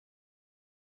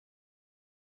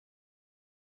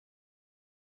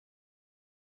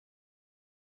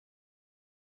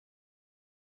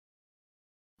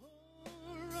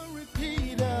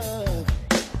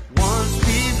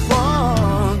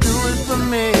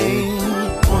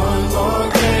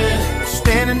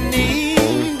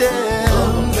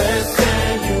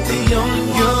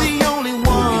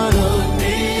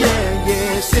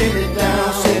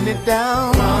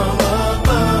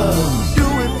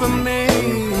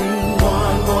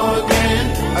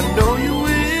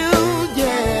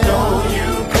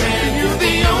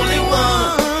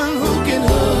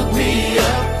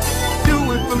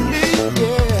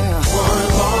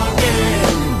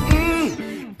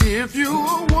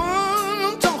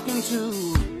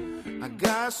listen to. I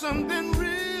got something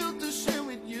real to share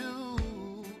with you.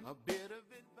 A bit of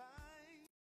advice.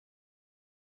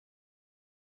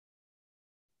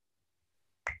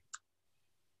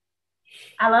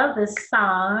 I love this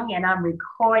song and I'm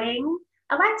recording.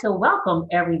 I'd like to welcome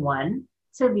everyone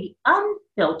to the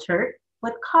Unfiltered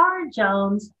with Cara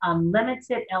Jones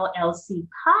Unlimited LLC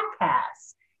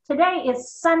podcast. Today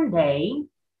is Sunday,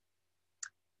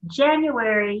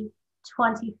 January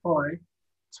 24th,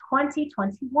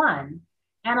 2021.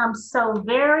 And I'm so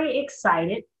very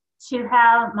excited to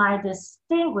have my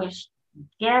distinguished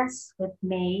guest with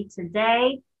me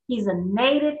today. He's a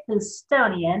native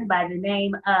Houstonian by the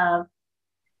name of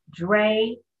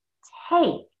Dre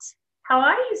Tate. How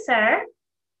are you, sir?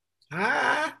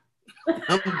 Hi,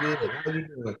 I'm good. How you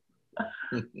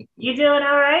doing? You doing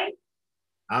all right?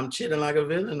 I'm chilling like a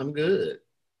villain. I'm good.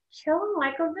 Chilling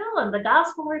like a villain. The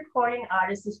gospel recording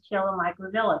artist is chilling like a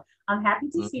villain. I'm happy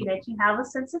to see that you have a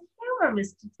sense of humor,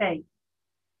 Mr. Tate.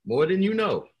 More than you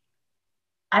know.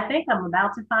 I think I'm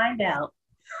about to find out.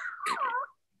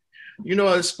 You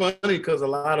know, it's funny because a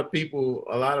lot of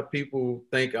people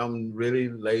think I'm really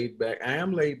laid back. I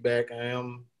am laid back. I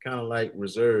am kind of like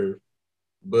reserved,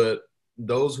 but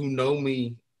those who know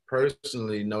me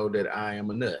personally know that I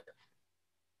am a nut.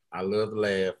 I love to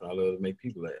laugh. I love to make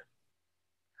people laugh.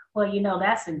 Well,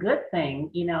 that's a good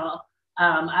thing.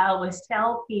 I always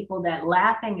tell people that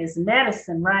laughing is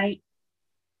medicine, right?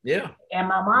 Yeah. And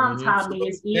my mom taught me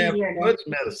it's easier to. Much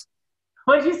medicine.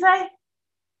 What'd you say?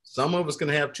 Some of us can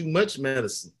have too much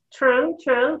medicine. True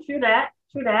that.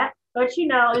 But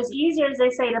it's easier, as they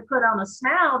say, to put on a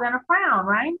smile than a frown,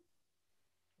 right?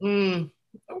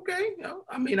 Okay.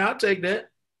 I mean, I'll take that.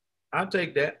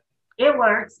 It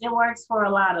works for a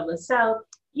lot of us. So,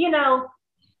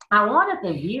 I wanted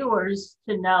the viewers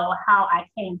to know how I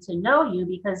came to know you,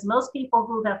 because most people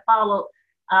who have followed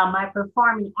my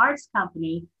performing arts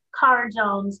company, Cara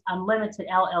Jones Unlimited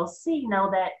LLC, know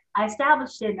that I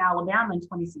established it in Alabama in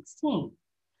 2016.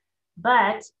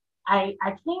 But I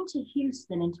came to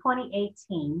Houston in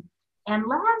 2018, and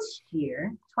last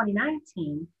year,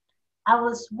 2019, I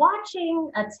was watching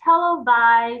a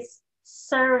televised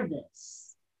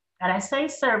service. And I say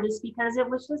service because it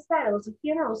was just that. It was a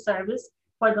funeral service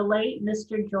for the late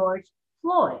Mr. George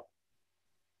Floyd.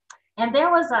 And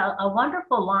there was a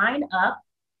wonderful lineup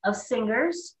of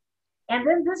singers. And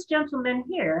then this gentleman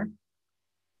here,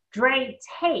 Dre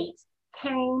Tate,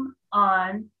 came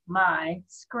on my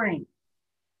screen.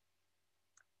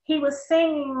 He was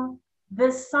singing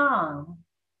this song.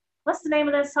 What's the name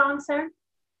of that song, sir?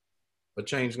 A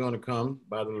Change Gonna Come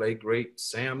by the late, great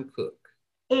Sam Cooke.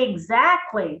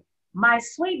 Exactly. My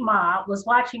sweet mom was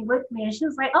watching with me and she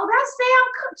was like, oh, that's Sam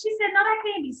Cooke. She said, no, that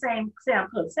can't be Sam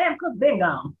Cooke. Sam Cooke been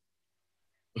gone.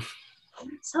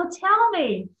 So tell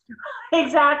me,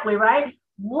 exactly, right?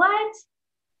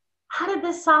 How did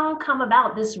this song come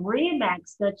about, this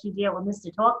remix that you did with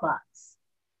Mr. Talkbox?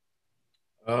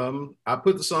 I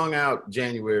put the song out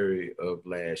January of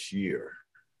last year.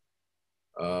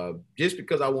 Just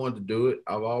because I wanted to do it.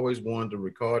 I've always wanted to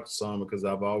record the song because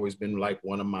I've always been like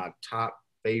one of my top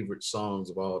favorite songs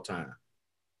of all time.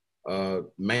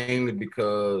 Mainly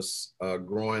because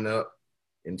growing up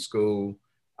in school,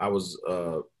 I was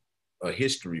a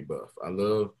history buff. I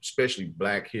love especially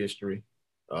Black history.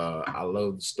 I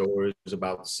love the stories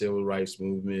about the civil rights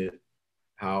movement,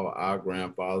 how our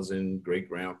grandfathers and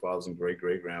great-grandfathers and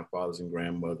great-great-grandfathers and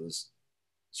grandmothers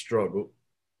struggled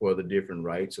for the different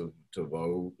rights to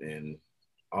vote and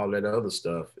all that other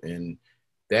stuff. And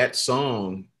that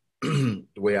song, the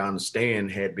way I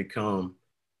understand, had become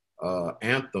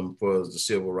anthem for the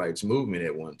civil rights movement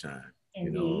at one time.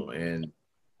 Indeed.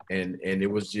 And it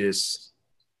was just,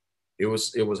 it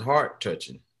was heart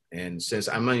touching. And since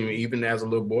even as a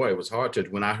little boy, it was hard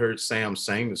touching. When I heard Sam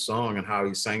sing the song and how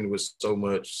he sang it with so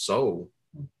much soul,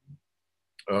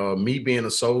 me being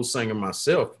a soul singer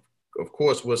myself, of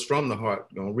course, what's from the heart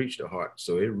gonna reach the heart.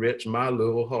 So it reached my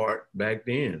little heart back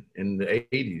then in the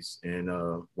 80s. And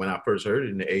when I first heard it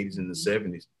in the 80s and the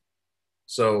 70s.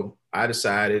 So I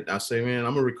decided, I say, man,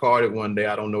 I'm gonna record it one day.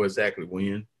 I don't know exactly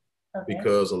when,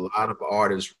 because a lot of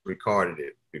artists recorded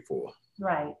it before.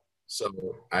 Right. So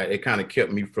it kind of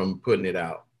kept me from putting it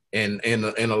out. And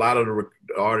a lot of the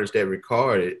artists that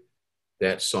recorded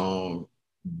that song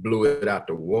blew it out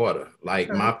the water. Like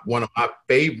one of my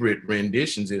favorite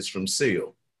renditions is from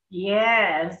Seal.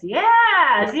 Yes. You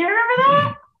remember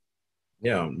that?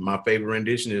 Yeah, my favorite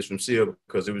rendition is from Seal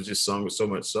because it was just sung with so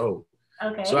much soul.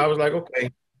 Okay. So I was like,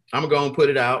 okay, I'm gonna put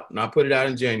it out, and I put it out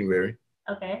in January.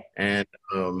 Okay. And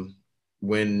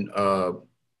when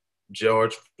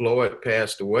George Floyd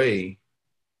passed away,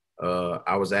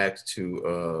 I was asked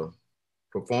to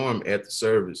perform at the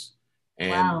service,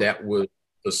 and Wow. that was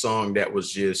the song that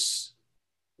was just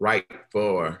right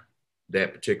for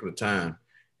that particular time.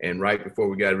 And right before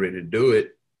we got ready to do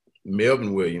it,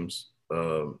 Melvin Williams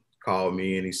called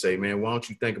me and he said, "Man, why don't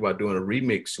you think about doing a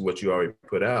remix to what you already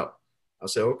put out?" I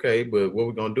said, "Okay, but what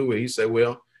we're gonna do it?" He said,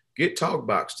 "Well, get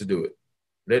Talkbox to do it.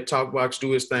 Let Talkbox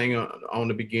do his thing on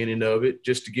the beginning of it,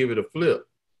 just to give it a flip,"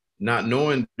 not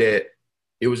knowing that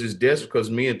it was his death, because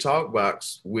me and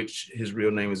Talkbox, which his real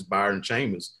name is Byron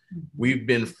Chambers, we've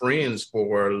been friends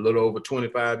for a little over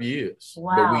 25 years,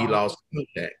 but we Wow. lost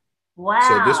contact. Wow.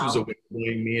 So this was a way to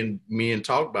bring me and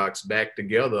Talkbox back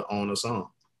together on a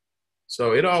song.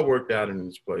 So it all worked out in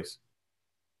this place.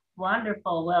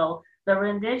 Wonderful. Well, the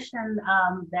rendition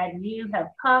that you have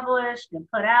published and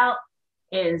put out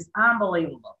is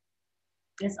unbelievable.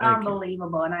 It's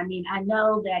unbelievable. And I mean, I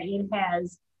know that it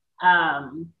has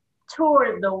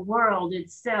toured the world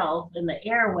itself in the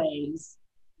airwaves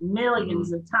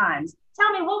millions of times.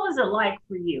 Tell me, what was it like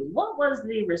for you? What was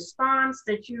the response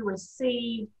that you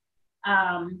received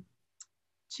to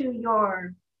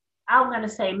your, I'm going to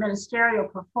say, ministerial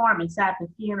performance at the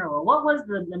funeral? What was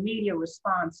the media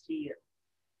response to you?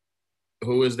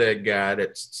 Who is that guy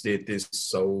that did this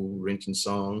soul-wrenching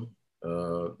song?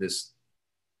 This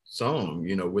song,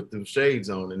 you know, with the shades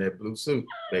on and that blue suit,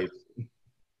 basically.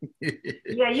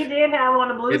 Yeah, you did have on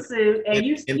a blue suit, and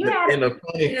you had in a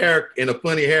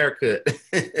funny haircut.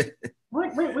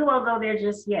 we won't go there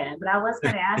just yet, but I was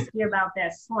going to ask you about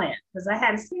that slant because I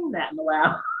hadn't seen that in a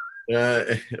while.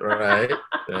 Right.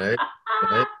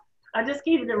 I'm just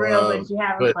keeping it real, but you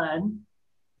having fun.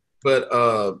 But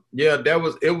yeah,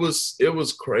 it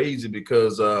was crazy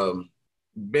because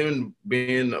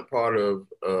being a part of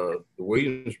the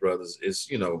Williams brothers is,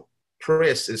 you know,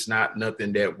 press is not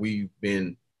nothing that we've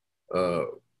been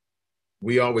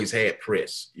we always had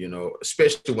press, you know,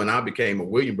 especially when I became a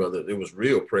Williams brother. It was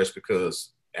real press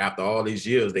because after all these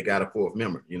years they got a fourth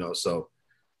member, you know. So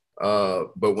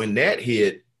but when that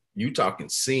hit, you talking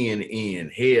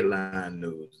CNN, headline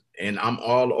news, and I'm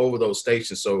all over those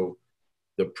stations, so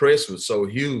the press was so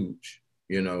huge,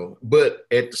 you know. But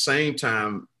at the same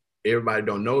time, everybody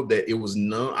don't know that it was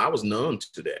numb. I was numb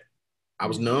to that. I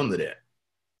was numb to that.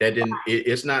 That didn't.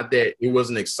 It's not that it was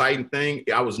an exciting thing.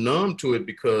 I was numb to it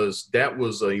because that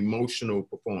was an emotional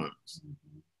performance.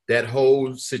 That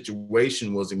whole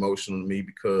situation was emotional to me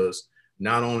because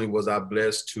not only was I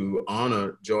blessed to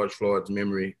honor George Floyd's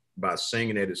memory by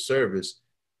singing at his service,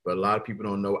 but a lot of people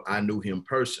don't know I knew him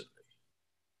personally.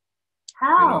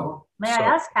 How? You know? May I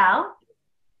ask how?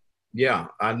 Yeah,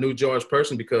 I knew George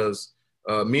personally because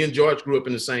me and George grew up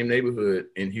in the same neighborhood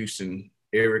in Houston,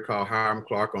 area called Hiram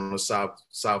Clark on the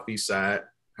southeast side.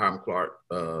 Hiram Clark,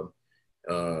 the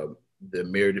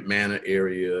Meredith Manor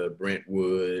area,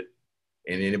 Brentwood,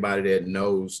 and anybody that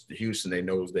knows Houston, they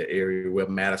knows that area where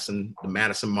the Madison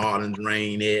Marlins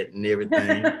reign at and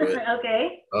everything. But,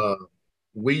 okay.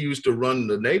 We used to run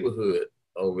the neighborhood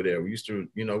over there. We used to,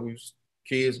 you know, we was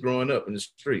kids growing up in the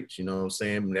streets, you know what I'm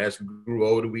saying? And as we grew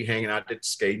older, we hanging out at the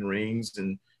skating rings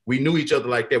and we knew each other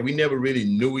like that. We never really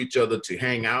knew each other to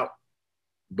hang out,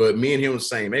 but me and him was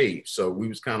the same age. So we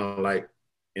was kind of like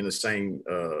in the same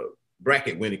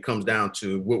bracket when it comes down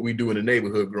to what we do in the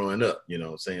neighborhood growing up, you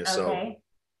know what I'm saying? Okay.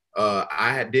 So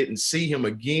I didn't see him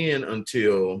again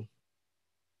until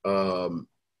a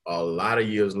lot of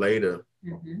years later.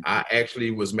 I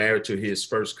actually was married to his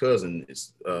first cousin.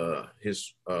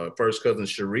 His first cousin,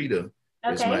 Sharita,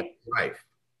 is my wife.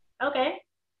 Okay.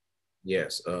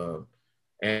 Yes.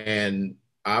 And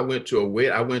I went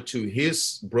to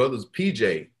his brother's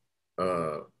PJ,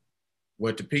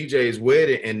 went to PJ's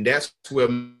wedding, and that's where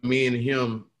me and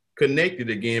him connected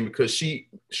again because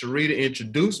Sharita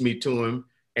introduced me to him.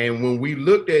 And when we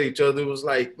looked at each other, it was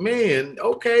like, man,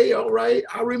 okay, all right,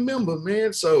 I remember,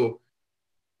 man. So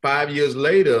 5 years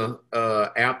later,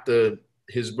 after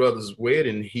his brother's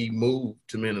wedding, he moved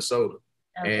to Minnesota.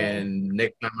 Okay. And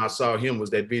next time I saw him was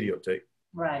that videotape.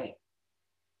 Right.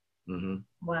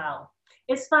 Wow.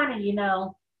 It's funny, you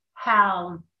know,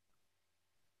 how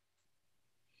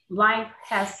life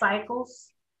has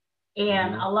cycles.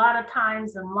 And a lot of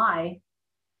times in life,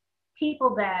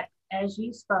 people that, as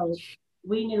you spoke,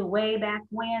 we knew way back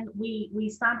when, we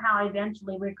somehow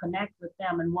eventually reconnect with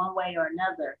them in one way or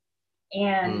another.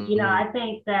 And, you know, I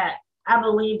think that I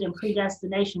believed in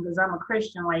predestination because I'm a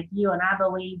Christian like you, and I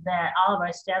believe that all of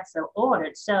our steps are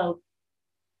ordered. So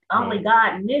only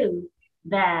God knew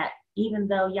that even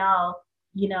though y'all,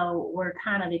 you know, were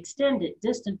kind of extended,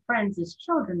 distant friends as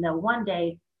children, that one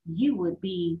day you would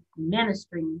be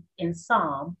ministering in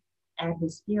song at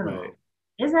his funeral.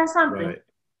 Isn't that something?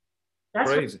 That's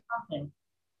really Crazy. something.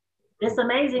 It's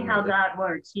amazing how Yeah. God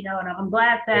works, you know, and I'm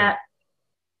glad that,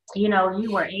 you know,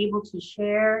 you were able to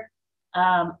share.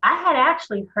 I had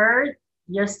actually heard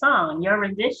your song, your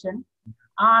rendition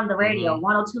on the radio,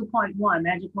 102.1,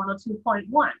 Magic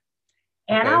 102.1.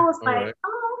 And I Okay. was All like, right.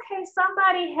 oh, okay,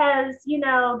 somebody has, you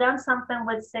know, done something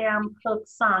with Sam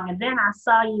Cooke's song. And then I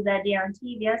saw you that day on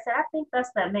TV. I said, I think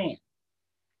that's that man.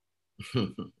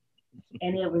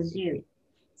 And it was you.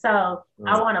 So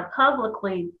I want to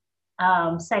publicly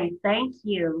say thank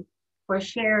you for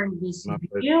sharing this My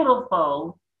pleasure.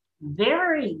 beautiful,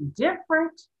 very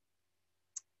different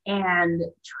and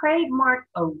trademark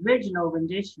original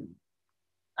rendition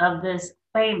of this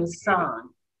famous song.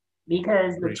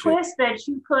 Because the Appreciate it. twist that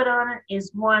you put on it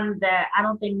is one that I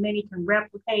don't think many can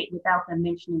replicate without them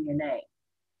mentioning your name.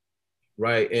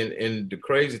 Right. And the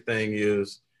crazy thing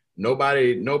is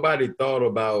nobody thought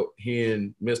about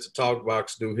hearing Mr.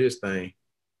 Talkbox do his thing,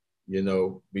 you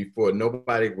know, before.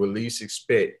 Nobody would least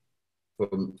expect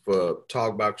for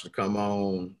Talkbox to come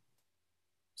on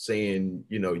saying,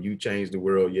 you know, you changed the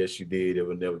world. Yes, you did. It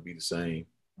will never be the same.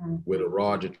 With a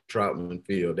Roger Troutman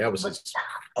feel. That was his,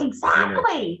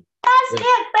 exactly. You know, that's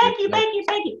it. Thank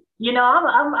you. You know,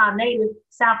 I'm a native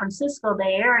San Francisco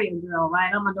Bay Area girl,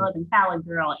 right? I'm a Northern Cali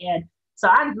girl. And so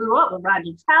I grew up with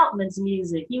Roger Troutman's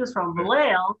music. He was from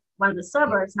Vallejo, one of the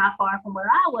suburbs not far from where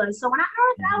I was. So when I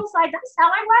heard that, I was like, that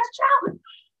sounds like Roger Troutman.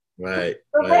 Right.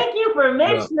 So right. thank you for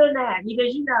mentioning that,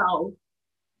 because, you know,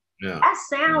 that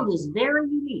sound is very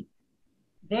unique.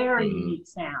 Very unique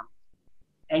sound.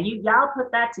 And y'all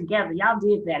put that together. Y'all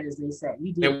did that, as they said.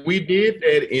 You did. And we did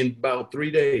that in about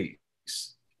 3 days.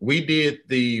 We did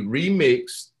the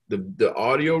remix, the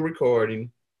audio recording,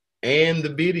 and the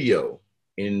video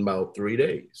in about 3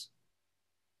 days.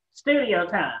 Studio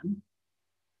time.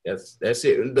 That's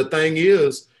it. And the thing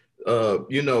is,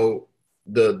 you know,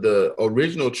 the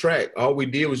original track, all we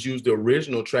did was use the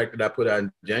original track that I put out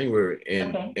in January,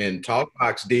 and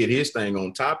Talkbox did his thing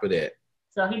on top of that.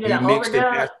 So he did an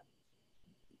overdub.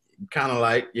 Kind of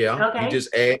like, he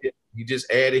just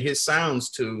added his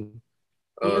sounds to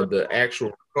the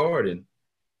actual recording.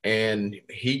 And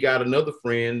he got another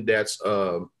friend that's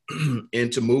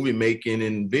into movie making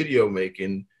and video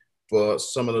making for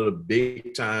some of the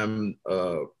big time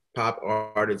pop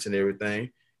artists and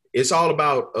everything. It's all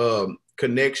about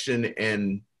connection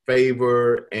and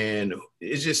favor, and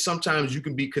it's just sometimes you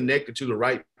can be connected to the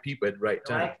right people at the right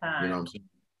time. You know what I'm saying?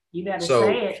 You better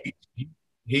say it.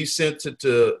 He sent it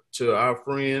to our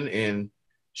friend, and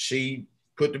she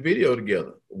put the video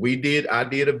together. I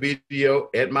did a video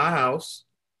at my house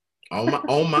on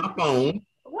my phone.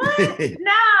 What?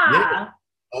 Nah. Yeah,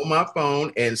 on my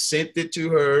phone, and sent it to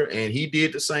her, and he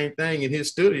did the same thing in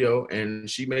his studio, and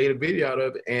she made a video out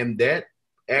of it, and that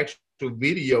actual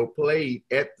video played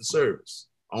at the service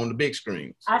on the big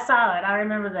screens. I saw it. I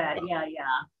remember that.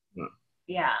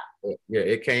 Yeah.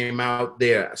 It came out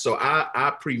there. So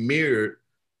I premiered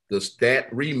that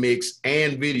remix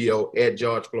and video at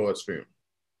George Floyd's funeral.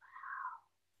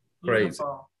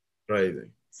 Crazy.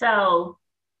 So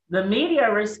the media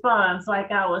response,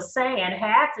 like I was saying,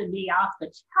 had to be off the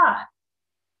chart.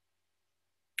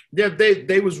 Yeah,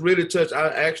 they was really touched. I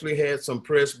actually had some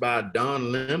press by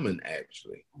Don Lemon,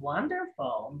 actually.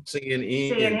 Wonderful.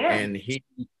 CNN.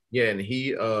 And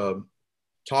he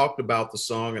talked about the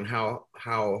song and how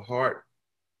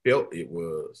heartfelt it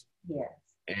was. Yes.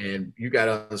 And you got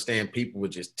to understand, people were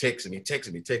just texting me.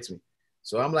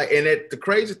 So I'm like, and the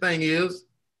crazy thing is,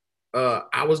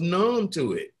 I was numb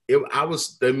to it.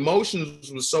 The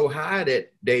emotions were so high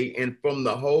that day, and from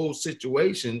the whole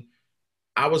situation,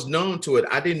 I was numb to it.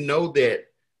 I didn't know that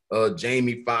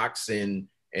Jamie Foxx and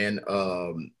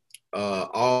all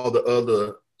the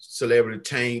other celebrity,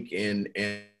 Tank and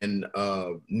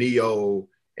Neo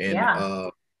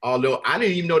and although I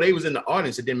didn't even know they was in the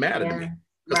audience, it didn't matter to me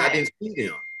because I didn't see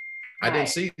them. I didn't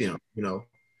see them, you know.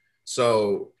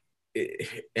 So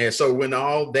and so when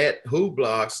all that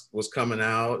hoopla was coming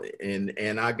out,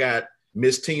 and I got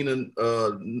Miss Tina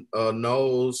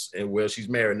Knowles, and well, she's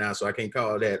married now, so I can't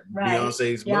call her that.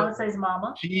 Beyonce's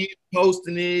mama. She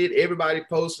posting it, everybody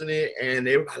posting it, and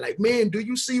everybody like, man, do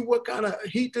you see what kind of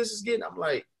heat this is getting? I'm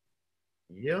like,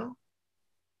 yeah,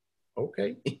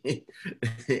 okay,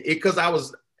 because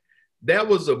that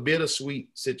was a bittersweet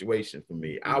situation for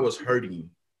me. I was hurting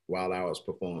while I was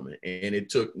performing, and it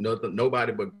took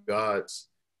nobody but God's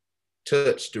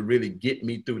touch to really get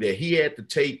me through that. He had to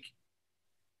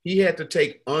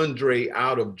take Andre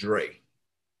out of Dre,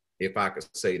 if I could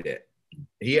say that.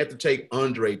 He had to take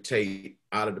Andre Tate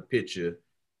out of the picture,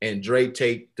 and Dre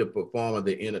Tate, the performer,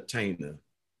 the entertainer,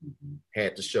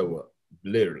 had to show up,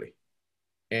 literally.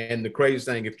 And the crazy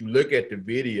thing, if you look at the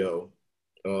video,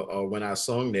 or when I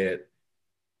sung that,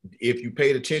 if you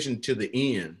paid attention to the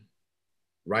end,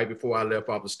 right before I left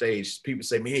off the stage, people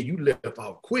say, "Man, you left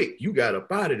off quick. You got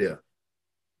up out of there."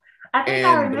 I think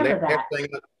I remember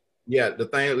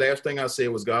that. Last thing I said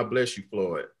was, "God bless you,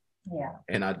 Floyd." Yeah.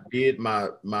 And I did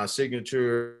my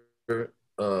signature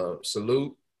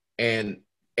salute. And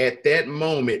at that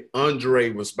moment,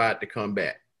 Andre was about to come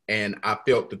back. And I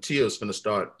felt the tears going to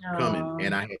start coming.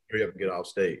 And I had to hurry up and get off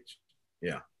stage.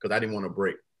 Yeah, because I didn't want to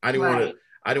break. I didn't want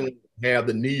to have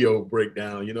the Neo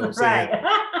breakdown, you know what I'm saying?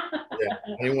 Yeah,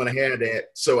 I didn't want to have that.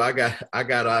 So I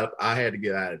got out. I had to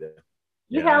get out of there.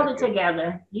 You held it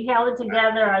together. You held it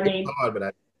together. I mean,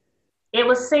 it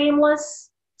was seamless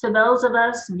to those of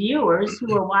us viewers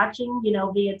who were watching, you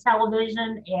know, via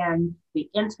television and the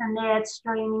internet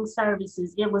streaming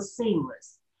services. It was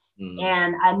seamless.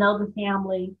 And I know the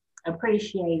family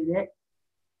appreciated it.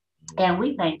 And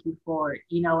we thank you for it,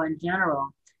 you know, in general.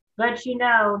 But, you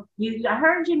know, I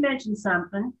heard you mention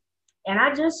something, and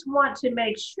I just want to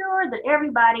make sure that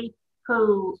everybody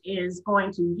who is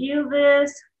going to view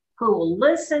this, who will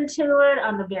listen to it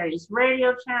on the various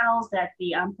radio channels that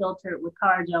the Unfiltered with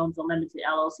Cara Jones Unlimited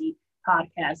LLC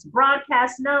podcast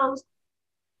broadcast knows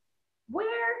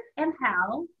where and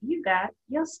how you got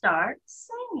your start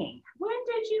singing. When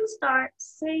did you start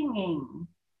singing,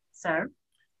 sir?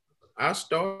 I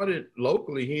started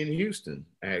locally here in Houston,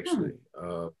 actually.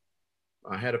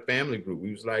 I had a family group.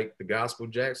 We was like the Gospel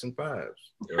Jackson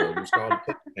Fives. We was called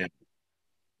the Tape Family.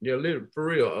 Yeah, literally, for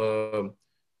real.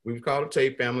 We was called the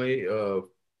Tape Family.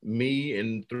 Me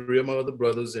and 3 of my other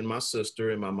brothers and my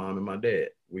sister and my mom and my dad.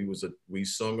 We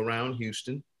sung around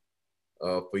Houston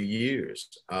for years.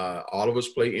 All of us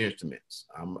play instruments.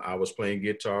 I was playing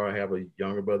guitar. I have a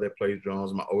younger brother that plays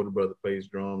drums. My older brother plays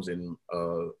drums, and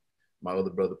my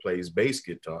other brother plays bass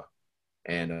guitar.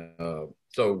 And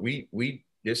so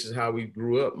this is how we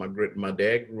grew up. My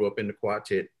dad grew up in the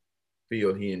quartet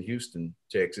field here in Houston,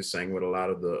 Texas, sang with a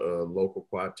lot of the local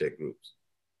quartet groups.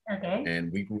 Okay.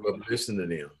 And we grew up listening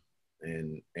to them.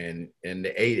 And in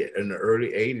the early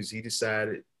 80s, he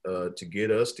decided to get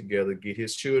us together, get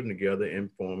his children together and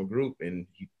form a group. And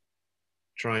he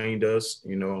trained us,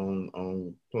 you know,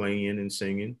 on playing and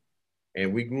singing.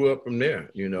 And we grew up from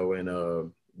there, you know,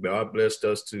 and God blessed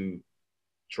us to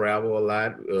travel a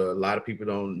lot. A lot of people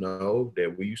don't know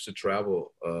that we used to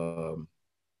travel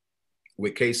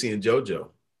with Casey and JoJo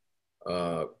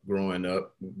growing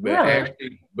up. But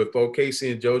actually, before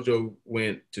Casey and JoJo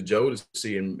went to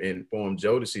Jodeci and formed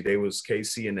Jodeci, they was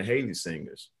Casey and the Haley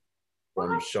Singers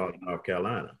from Charlotte, North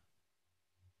Carolina.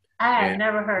 I had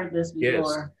never heard this before.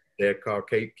 Yes, they're called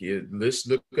Casey. Let's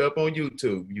look up on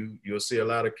YouTube. You'll see a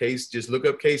lot of Casey. Just look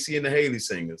up Casey and the Haley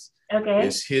Singers. Okay.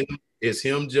 It's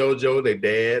him, JoJo, their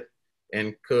dad,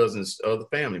 and cousins, other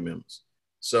family members.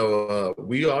 So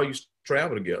we all used to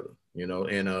travel together, you know.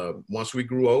 And once we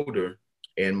grew older,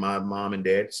 and my mom and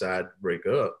dad decided to break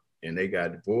up, and they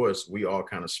got divorced, we all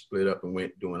kind of split up and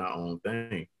went doing our own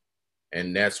thing.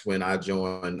 And that's when I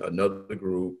joined another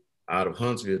group out of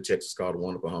Huntsville, Texas, called the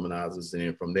Wonderful Harmonizers. And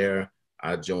then from there,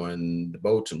 I joined the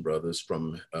Bolton Brothers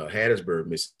from Hattiesburg,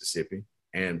 Mississippi.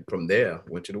 And from there,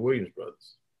 went to the Williams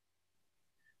Brothers.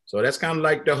 So that's kind of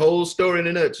like the whole story in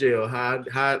a nutshell, how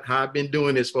I've been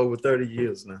doing this for over 30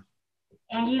 years now.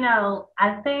 And, you know,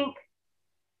 I think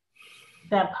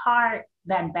the part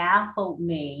that baffled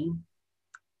me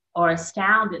or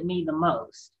astounded me the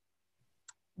most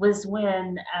was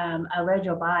when I read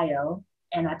your bio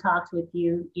and I talked with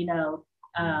you, you know,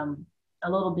 a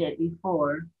little bit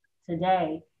before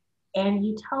today, and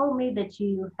you told me that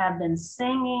you have been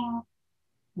singing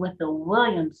with the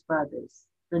Williams Brothers,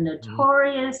 the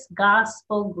notorious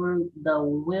gospel group, the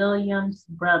Williams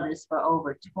Brothers, for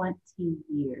over 20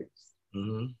 years.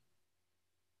 Mm-hmm.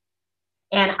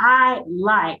 And I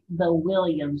like the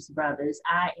Williams Brothers.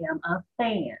 I am a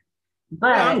fan,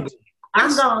 but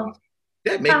I'm going.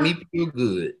 That make me feel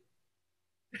good.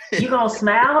 You gonna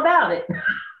smile about it?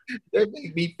 That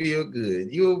make me feel good.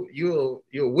 You're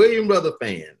a Williams Brother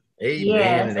fan. Amen.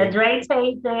 Yes, a Dre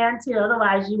Tate fan too.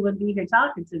 Otherwise, you wouldn't be here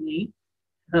talking to me.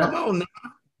 Come on now.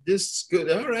 This is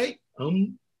good. All right.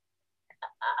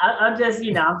 I'm just,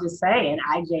 you know, I'm just saying,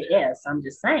 IJS. I'm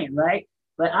just saying, right?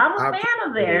 But I'm a fan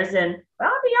of theirs, and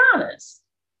I'll be honest.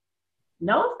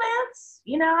 No offense.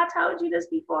 You know, I told you this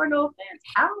before. No offense.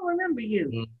 I don't remember you.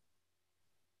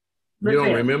 Mm-hmm. You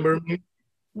don't remember me?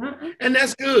 Mm-mm. And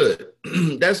that's good.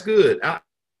 That's good.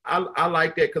 I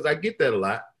like that because I get that a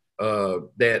lot.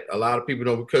 That a lot of people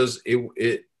don't, because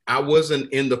I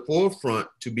wasn't in the forefront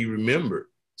to be remembered.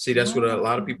 See, that's what a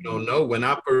lot of people don't know. When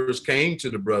I first came to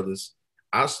the Brothers,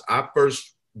 I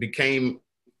first became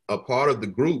a part of the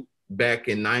group back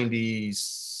in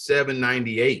 97,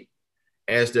 98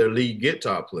 as their lead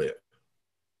guitar player.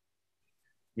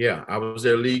 Yeah, I was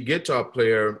their lead guitar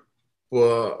player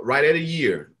for right at a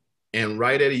year. And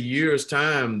right at a year's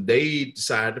time, they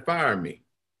decided to fire me.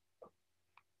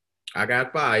 I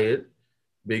got fired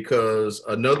because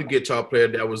another guitar player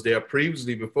that was there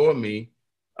previously before me,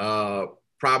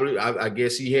 probably, I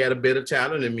guess he had a better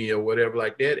talent than me or whatever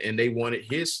like that. And they wanted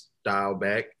his style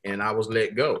back and I was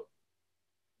let go.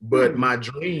 But my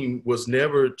dream was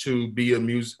never to be a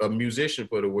musician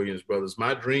for the Williams Brothers.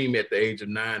 My dream at the age of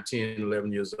 9, 10,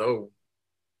 11 years old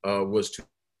was to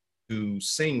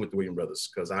sing with the Williams Brothers,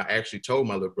 because I actually told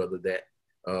my little brother that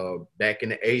back in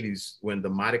the 80s when the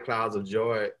Mighty Clouds of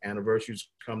Joy anniversaries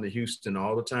come to Houston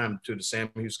all the time, to the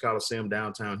Sam Houston Coliseum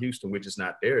downtown Houston, which is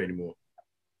not there anymore,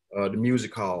 the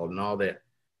music hall and all that.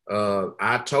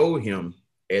 I told him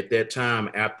at that time,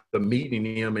 after meeting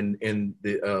him in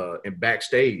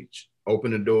backstage,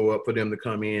 open the door up for them to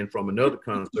come in from another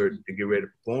concert to get ready to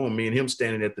perform, me and him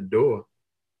standing at the door,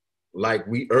 like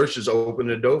we ushers open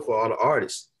the door for all the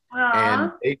artists.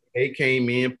 And they came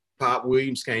in. Pop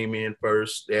Williams came in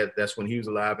first. That's when he was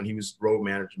alive, and he was road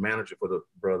manager for the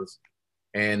brothers.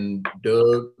 And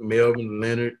Doug, Melvin,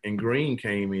 Leonard, and Green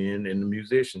came in, and the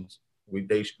musicians.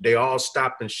 They all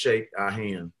stopped and shake our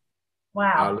hand.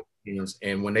 Wow.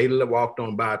 And when they walked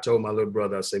on by, I told my little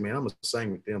brother, I said, man, I'm gonna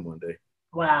sing with them one day.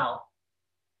 Wow.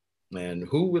 And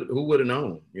who would have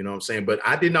known? You know what I'm saying? But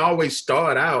I didn't always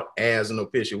start out as an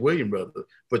official Williams brother.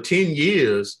 For 10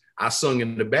 years, I sung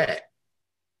in the back.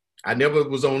 I never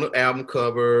was on the album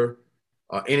cover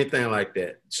or anything like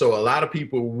that. So a lot of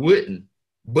people wouldn't.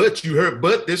 But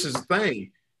this is the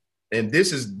thing, and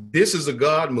this is a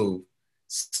God move.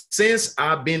 Since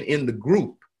I've been in the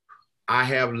group, I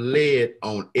have led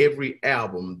on every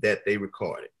album that they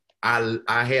recorded. I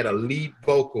had a lead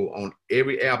vocal on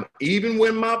every album, even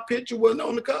when my picture wasn't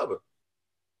on the cover.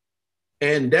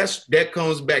 And that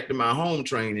comes back to my home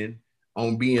training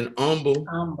on being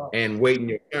humble and waiting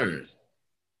your turn.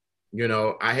 You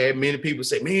know, I had many people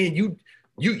say, man, you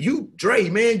Dre,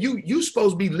 man, you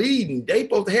supposed to be leading. They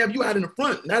supposed to have you out in the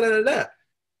front.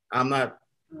 I'm not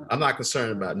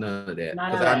concerned about none of that,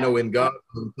 because I know in God's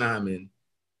timing,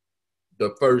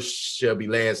 the first shall be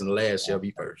last and the last shall be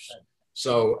first.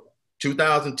 So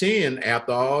 2010,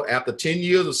 after 10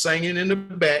 years of singing in the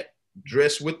back,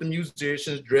 dressed with the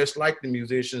musicians, dressed like the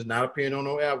musicians, not appearing on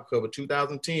no album cover,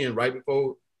 2010, right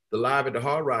before the Live at the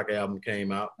Hard Rock album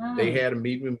came out, they had a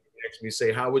meeting with me, asked me,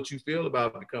 say, how would you feel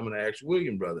about becoming an actual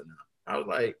Williams brother now? I was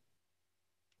like,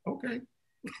 okay.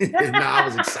 I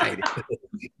was excited.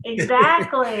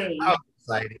 Exactly. I was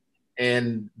excited.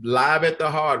 And Live at the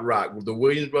Hard Rock, the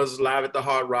Williams Brothers Live at the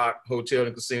Hard Rock Hotel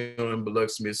and Casino in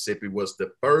Biloxi, Mississippi, was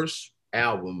the first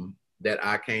album that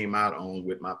I came out on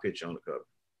with my picture on the cover.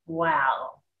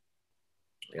 Wow.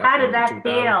 Yep, How did that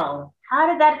feel?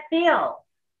 How did that feel?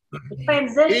 The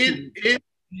transition.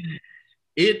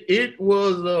 It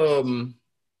was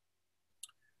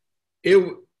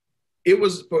it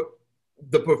was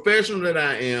the professional that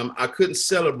I am. I couldn't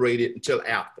celebrate it until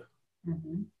after.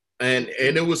 Mm-hmm. And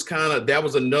it was that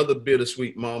was another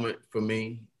bittersweet moment for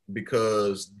me,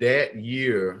 because that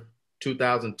year,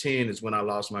 2010, is when I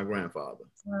lost my grandfather.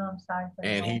 Oh, I'm sorry for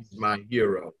and that. He's my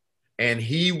hero. And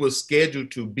he was scheduled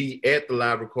to be at the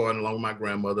live recording along with my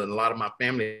grandmother. And a lot of my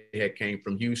family had came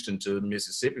from Houston to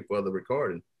Mississippi for the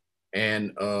recording.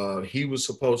 And he was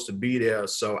supposed to be there.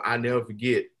 So I never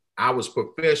forget, I was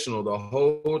professional the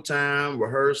whole time,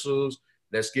 rehearsals,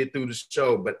 let's get through the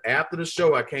show. But after the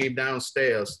show, I came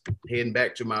downstairs, heading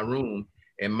back to my room,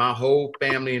 and my whole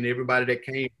family and everybody that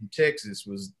came from Texas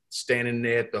was standing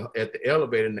there at the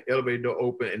elevator, and the elevator door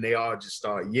opened, and they all just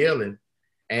started yelling.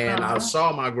 And I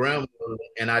saw my grandmother,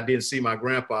 and I didn't see my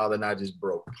grandfather, and I just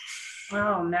broke.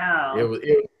 Oh no! It was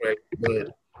great,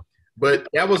 but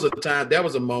that was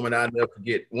a moment I'll never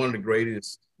forget. One of the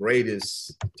greatest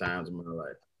times of my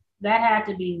life. That had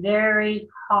to be very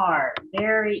hard,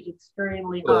 very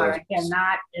extremely hard. I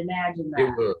cannot imagine that.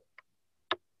 It was.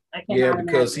 Yeah,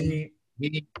 because he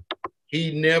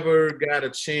never got a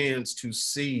chance to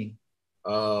see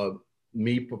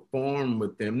me perform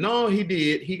with them. No, he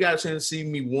did. He got a chance to see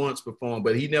me once perform,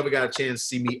 but he never got a chance to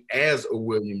see me as a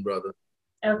Williams brother.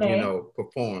 Okay. You know,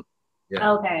 perform.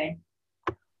 Yeah. Okay.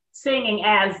 Singing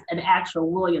as an actual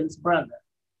Williams brother.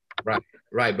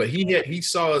 Right. But he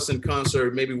saw us in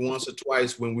concert maybe once or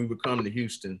twice when we would come to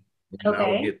Houston, and I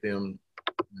would get them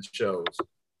the shows.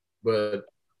 But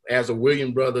as a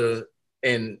Williams brother,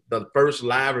 and the first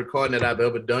live recording that I've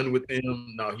ever done with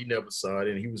him, no, he never saw it,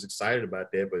 and he was excited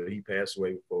about that, but he passed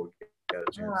away before we got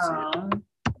a chance to see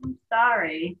it.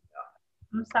 sorry.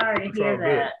 I'm sorry to It's hear all good.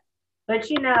 that. But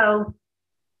you know,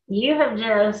 you have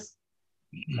just,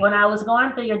 when I was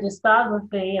going through your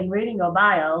discography and reading your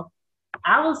bio,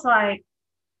 I was like,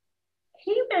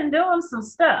 he's been doing some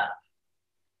stuff.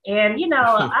 And you know,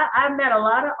 I met a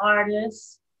lot of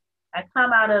artists. I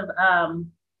come out of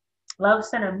Love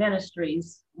Center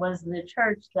Ministries was the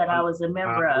church that I was a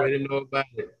member I of. already know about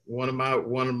it. One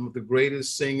of the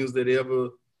greatest singers that ever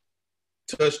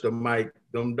touched the mic,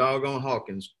 them doggone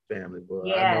Hawkins family, boy.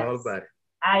 Yes. I know all about it.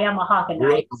 I am a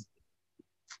Hawkinite.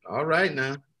 All right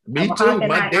now. I'm Me a too. Hawkinite.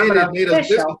 My I'm daddy an made us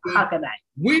listen official to it. Hawkinite.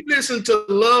 We listened to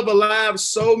Love Alive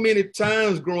so many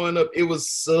times growing up. It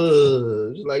was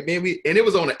like, man, and it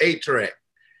was on an 8-track.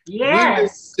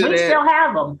 Yes, we still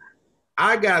have them.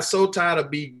 I got so tired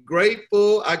of Be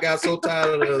Grateful. I got so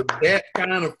tired of That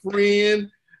Kind of Friend.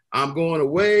 I'm Going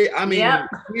Away. I mean,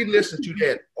 we listened to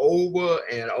that over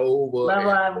and over. Love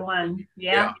Alive 1.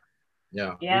 Yeah. We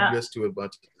listened to it a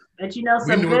bunch of times. But you know,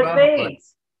 some good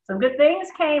things. Some good things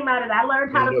came out of it. I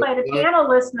learned how to play the piano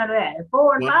listening to that at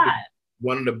 4 and 5.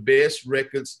 One of the best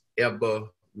records ever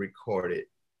recorded.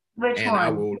 Which one? And I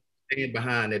will stand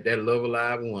behind it. That Love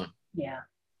Alive 1. Yeah.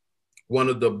 One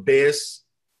of the best,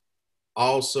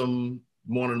 awesome,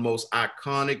 one of the most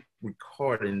iconic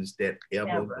recordings that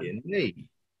ever been made.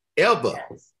 Ever.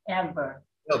 Yes, ever.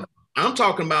 I'm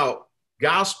talking about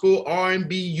gospel,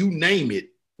 R&B, you name it.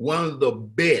 One of the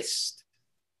best.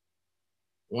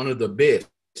 One of the best.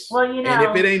 Well, you know. And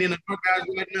if it ain't in the archives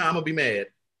right now, I'm going to be mad.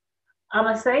 I'm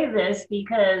going to say this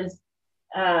because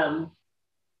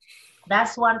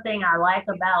that's one thing I like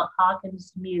about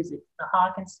Hawkins music, the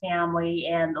Hawkins family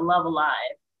and the Love Alive,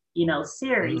 you know,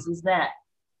 series is that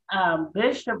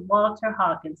Bishop Walter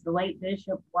Hawkins, the late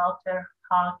Bishop Walter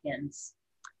Hawkins,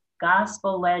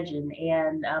 gospel legend,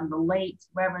 and the late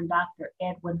Reverend Dr.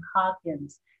 Edwin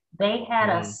Hawkins, they had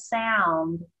a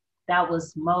sound that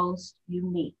was most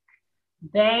unique.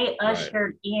 They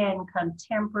ushered in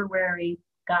contemporary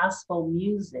gospel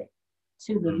music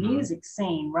to the music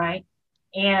scene, right?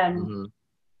 And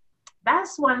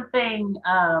that's one thing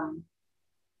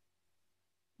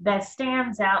that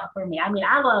stands out for me. I mean,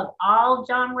 I love all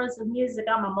genres of music.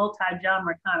 I'm a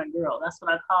multi-genre kind of girl. That's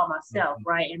what I call myself,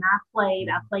 right? And I played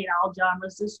all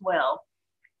genres as well.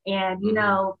 And, you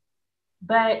know,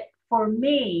 but for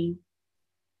me,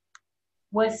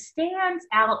 what stands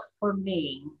out for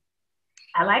me,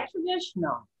 I like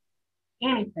traditional,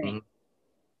 anything.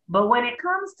 But when it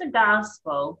comes to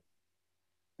gospel,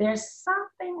 there's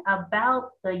something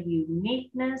about the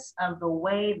uniqueness of the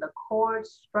way the chord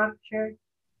structure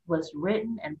was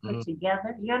written and put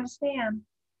together. You understand?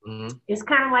 It's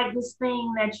kind of like this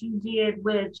thing that you did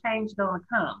with Change Gonna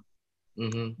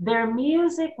Come. Their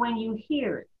music, when you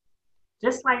hear it,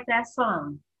 just like that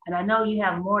song, and I know you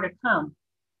have more to come,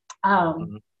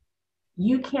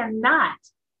 you cannot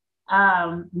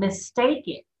mistake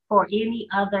it for any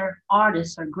other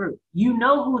artist or group. You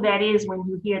know who that is when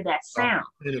you hear that sound.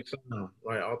 Authentic sound,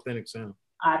 right? Authentic sound.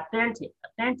 Authentic.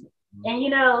 And you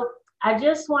know, I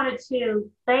just wanted to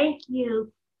thank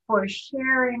you for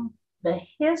sharing the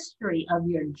history of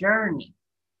your journey,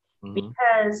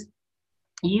 because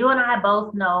you and I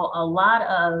both know a lot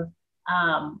of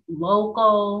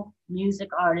local music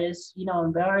artists, you know,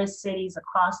 in various cities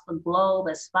across the globe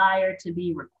aspire to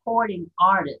be recording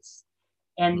artists.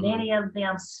 And many of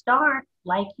them start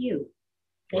like you.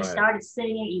 They started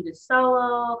singing either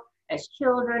solo, as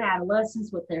children,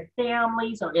 adolescents with their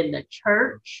families, or in the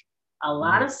church. A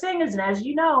lot of singers, and as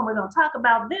you know, and we're going to talk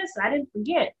about this, I didn't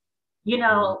forget, you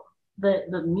know,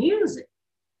 the music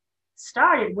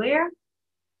started where?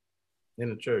 In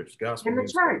the church, gospel. In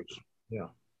the church. Yeah,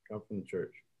 come from the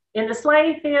church. In the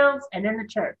slave fields and in the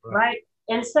church, right?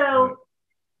 And so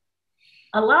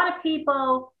a lot of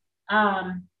people,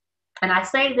 and I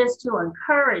say this to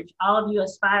encourage all of you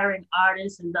aspiring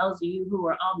artists and those of you who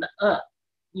are on the up,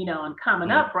 you know, and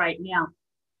coming up right now,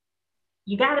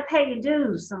 you got to pay your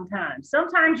dues sometimes.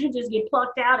 Sometimes you just get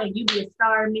plucked out and you be a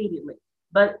star immediately.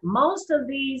 But most of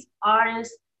these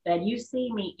artists that you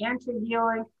see me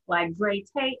interviewing, like Dre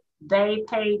Tate, they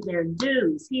paid their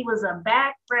dues. He was a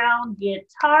background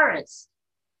guitarist.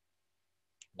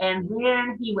 And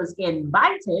then he was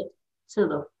invited to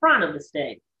the front of the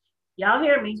stage. Y'all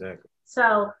hear me? Exactly.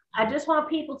 So I just want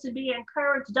people to be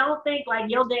encouraged. Don't think like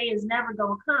your day is never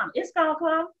going to come. It's going to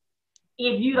come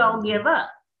if you don't give up,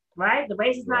 right? The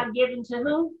race is not given to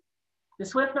who? The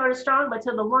swift nor the strong, but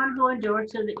to the one who endured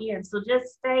to the end. So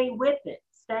just stay with it.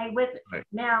 Stay with it. Right.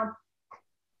 Now,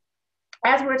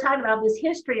 as we're talking about this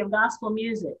history of gospel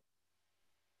music,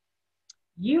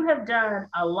 you have done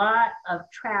a lot of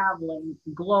traveling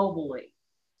globally.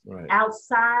 Right.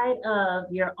 outside of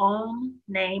your own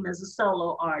name as a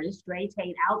solo artist, Dre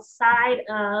Tate, outside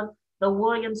of the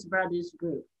Williams Brothers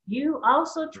group, you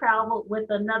also traveled with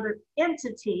another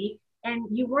entity, and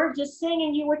you weren't just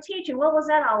singing, you were teaching. What was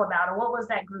that all about, or what was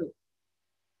that group?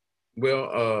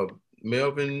 Well,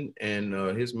 Melvin and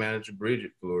his manager,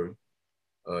 Bridget Flory,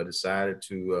 decided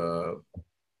to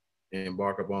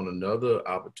embark upon another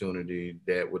opportunity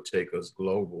that would take us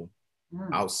global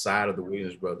outside of the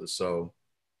Williams Brothers. So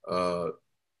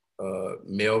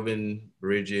Melvin,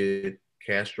 Bridget,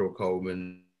 Castro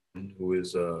Coleman, who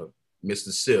is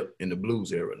Mr. Sip in the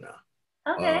blues era now.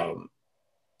 Okay.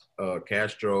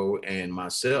 Castro and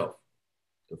myself,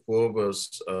 the four of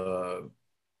us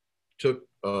took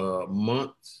a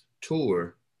month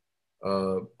tour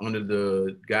under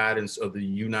the guidance of the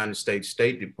United States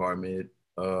State Department.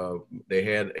 They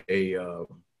had a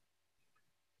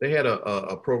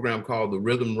program called the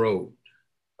Rhythm Road.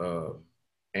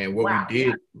 And what we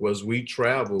did was we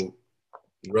traveled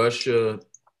Russia,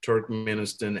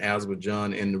 Turkmenistan,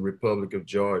 Azerbaijan, and the Republic of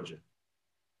Georgia,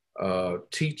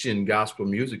 teaching gospel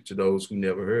music to those who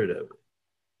never heard of it.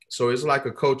 So it's like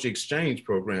a culture exchange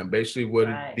program. Basically what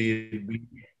it did,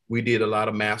 we did a lot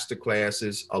of master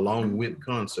classes along with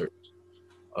concerts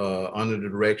under the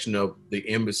direction of the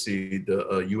embassy,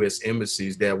 the US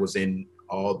embassies that was in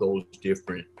all those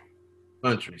different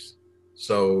countries.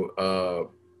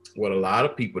 So what a lot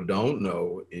of people don't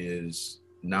know is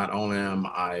not only am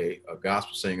I a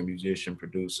gospel singer, musician,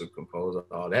 producer, composer,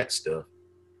 all that stuff,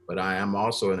 but I am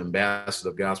also an ambassador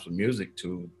of gospel music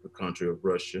to the country of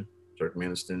Russia,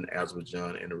 Turkmenistan,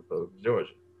 Azerbaijan, and the Republic of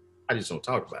Georgia. I just don't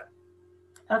talk about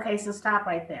it. Okay, so stop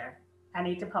right there. I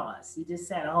need to pause. You just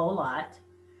said a whole lot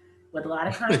with a lot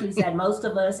of countries that most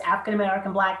of us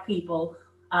African-American Black people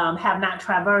have not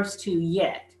traversed to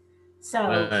yet.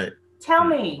 So tell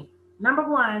me, number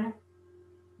one,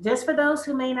 just for those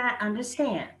who may not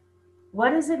understand,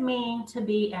 what does it mean to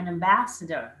be an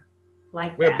ambassador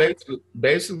like that? Well,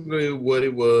 basically what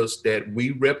it was that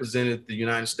we represented the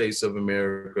United States of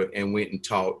America and went and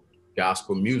taught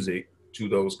gospel music to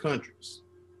those countries.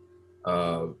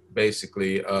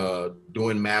 Basically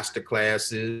doing master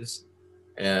classes,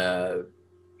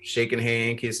 shaking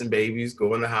hand, kissing babies,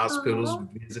 going to hospitals,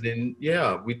 visiting.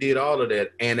 Yeah, we did all of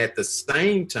that. And at the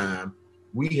same time,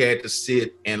 we had to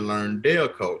sit and learn their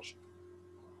culture.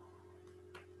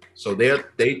 So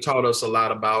they taught us a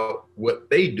lot about what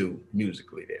they do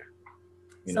musically there.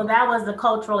 So that was the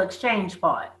cultural exchange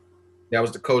part. That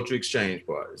was the cultural exchange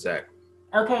part, exactly.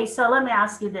 Okay, so let me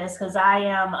ask you this, because I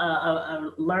am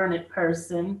a learned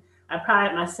person. I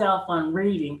pride myself on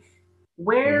reading.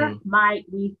 Where might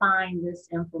we find this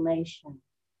information?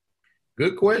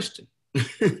 Good question.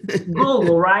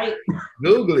 Google, right?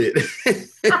 Google it.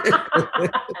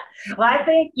 Well, I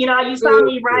think, you saw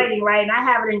me writing, right? And I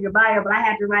have it in your bio, but I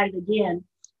have to write it again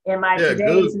in my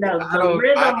today's notes. The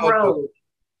Rhythm Road.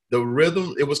 The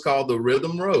Rhythm, it was called the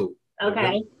Rhythm Road.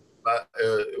 Okay.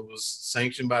 It was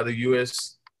sanctioned by the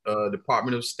U.S.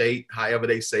 Department of State, however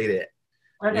they say that.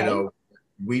 Okay.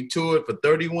 We toured for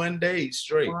 31 days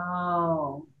straight.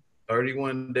 Wow.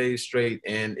 31 days straight.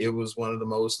 And it was one of the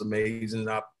most amazing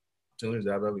opportunities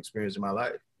I've ever experienced in my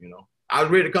life. I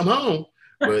was ready to come home,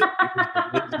 but it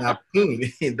was an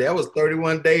opportunity. That was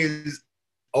 31 days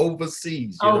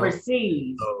overseas.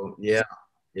 Overseas. So, yeah.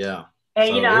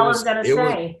 And, so I was going to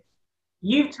say,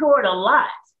 you've toured a lot.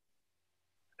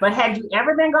 But had you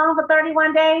ever been gone for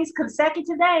 31 days,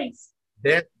 consecutive days?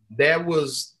 That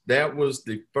was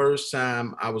the first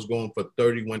time I was going for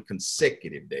 31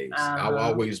 consecutive days. I'll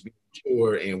always be on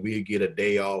tour and we'd get a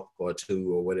day off or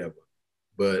two or whatever.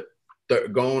 But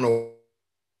going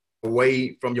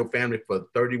away from your family for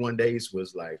 31 days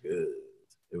was like, it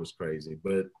was crazy.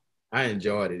 But I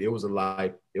enjoyed it. It was a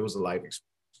life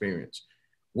experience.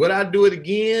 Would I do it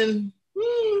again?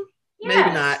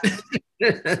 Maybe not.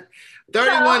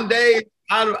 31 days.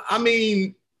 I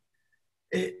mean,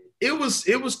 it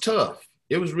was tough.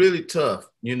 It was really tough,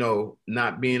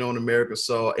 not being on America's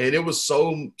soil. And it was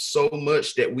so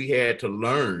much that we had to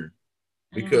learn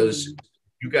because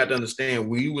you got to understand,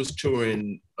 we was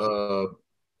touring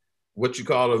what you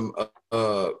call them.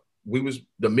 We was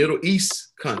the Middle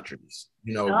East countries.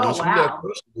 Once we left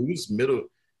Russia, we was middle.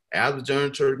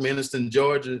 Azerbaijan, Turkmenistan,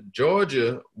 Georgia.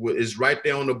 Georgia is right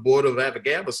there on the border of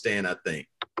Afghanistan, I think.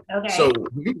 Okay. So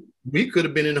we could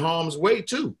have been in harm's way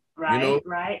too. Right.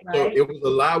 So it was a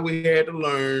lot we had to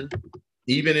learn.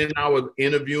 Even in our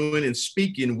interviewing and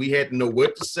speaking, we had to know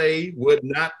what to say, what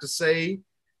not to say.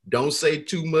 Don't say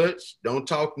too much. Don't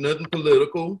talk nothing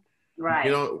political.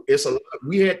 Right. It's a lot.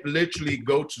 We had to literally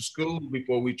go to school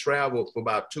before we traveled for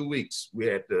about 2 weeks. We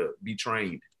had to be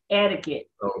trained. Etiquette.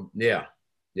 So yeah,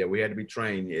 we had to be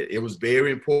trained. It was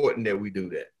very important that we do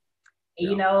that.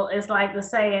 You know, it's like the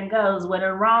saying goes, when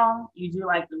in Rome, you do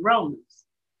like the Romans.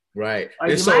 Right. Or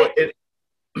and you so might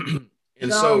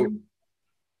and so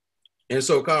and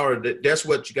so, Cara, that's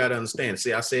what you got to understand.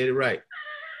 See, I said it right.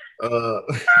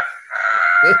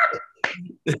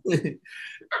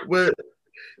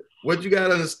 What you got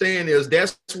to understand is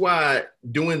that's why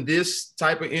doing this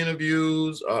type of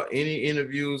interviews or any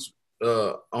interviews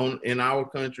in our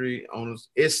country,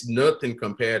 it's nothing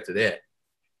compared to that.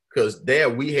 Because there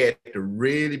we had to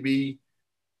really be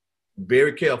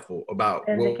very careful about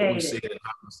what we said.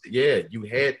 Yeah, you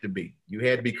had to be.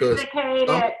 Because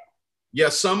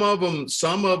some of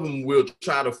them will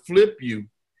try to flip you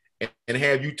and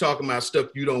have you talking about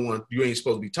stuff you ain't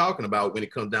supposed to be talking about when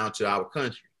it comes down to our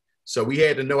country. So we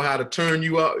had to know how to turn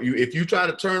you off. If you try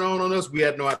to turn on us, we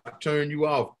had to know how to turn you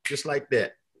off, just like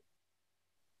that.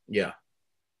 Yeah.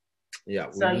 Yeah.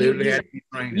 So we literally had to be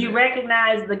trained. You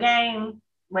recognize the game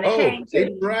when it came to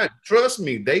they tried. Trust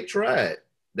me, they tried.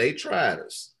 They tried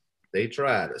us. A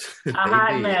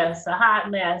hot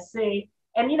mess. See,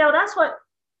 and that's what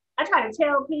I try to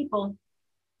tell people.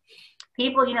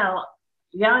 People,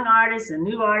 young artists and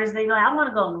new artists, they go, I want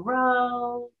to go on the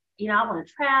road. I want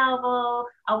to travel.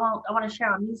 I want to share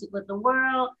our music with the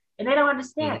world. And they don't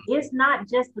understand. It's not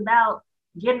just about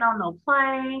getting on no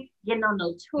plane, getting on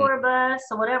no tour bus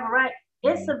or whatever, right?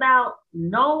 It's about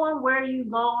knowing where you're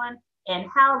going and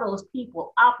how those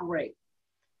people operate.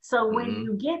 So when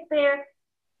you get there,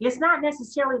 it's not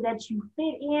necessarily that you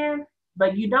fit in,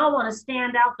 but you don't want to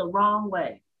stand out the wrong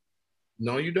way.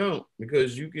 No, you don't,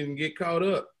 because you can get caught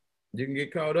up.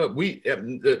 We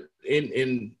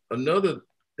in another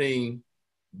thing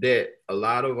that a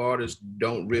lot of artists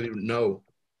don't really know.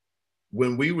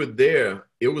 When we were there,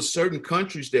 it was certain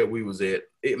countries that we was at.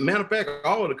 Matter of fact,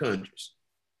 all of the countries,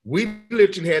 we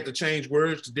literally had to change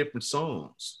words to different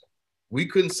songs. We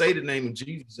couldn't say the name of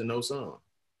Jesus in no song.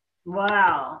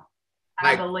 Wow.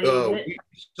 I believe it.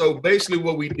 So basically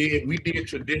what we did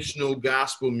traditional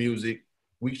gospel music.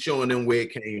 We showing them where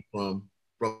it came from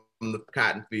the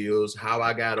cotton fields, how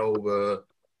I got over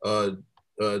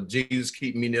Jesus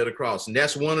keep me near the cross. And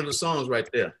that's one of the songs right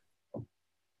there.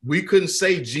 We couldn't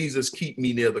say Jesus keep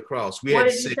me near the cross. What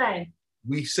did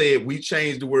you say? We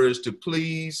changed the words to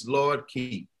please Lord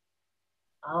keep.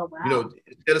 Oh wow.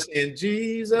 Instead of saying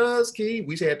Jesus keep,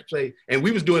 we had to play, and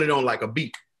we was doing it on like a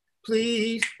beat.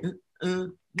 Please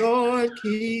Lord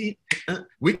keep.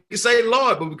 We could say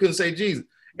Lord, but we couldn't say Jesus.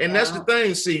 And that's the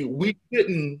thing. See, we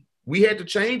had to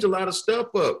change a lot of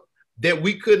stuff up that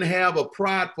we couldn't have a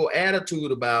prideful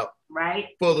attitude about, right?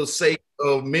 For the sake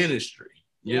of ministry.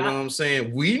 You know what I'm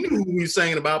saying? We knew who we were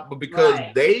singing about, but because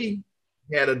they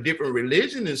had a different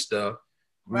religion and stuff,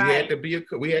 we had to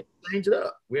change it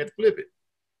up. We had to flip it.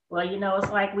 Well,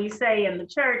 it's like we say in the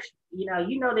church, you know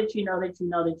that you know that you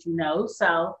know that you know.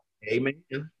 So amen.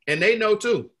 And they know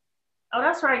too. Oh,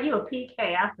 that's right. You a PK.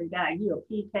 I forgot. You a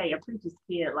PK, a preacher's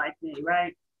kid like me,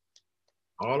 right?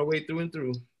 All the way through and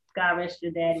through. God rest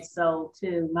your daddy's soul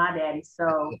too. My daddy's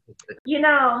soul.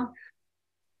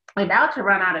 We're about to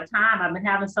run out of time. I've been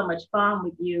having so much fun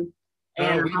with you.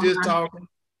 And we just talking.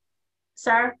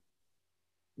 Sir?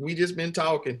 We just been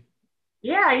talking.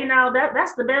 Yeah,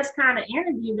 that's the best kind of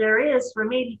interview there is for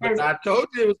me, because I told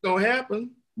you it was gonna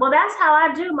happen. Well, that's how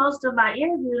I do most of my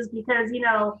interviews, because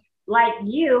like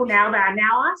you, now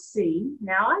I see,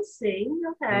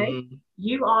 okay,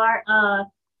 you are a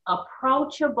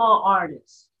approachable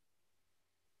artist.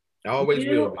 I always will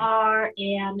be. You are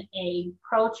an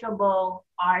approachable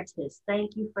artist.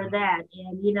 Thank you for that.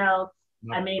 And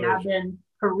I've been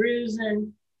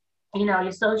perusing,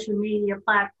 your social media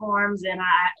platforms, and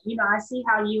I see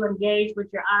how you engage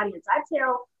with your audience. I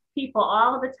tell people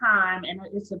all the time, and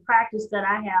it's a practice that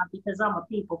I have because I'm a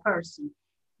people person.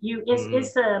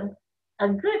 It's a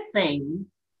good thing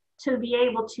to be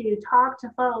able to talk to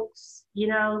folks,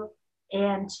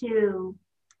 and to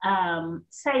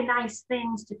say nice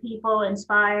things to people,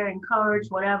 inspire, encourage,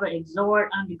 whatever, exhort,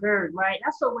 undergird, right?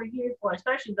 That's what we're here for,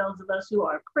 especially those of us who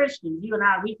are Christians. You and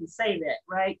I, we can say that,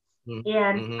 right?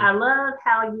 And I love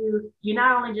how you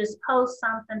not only just post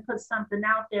something, put something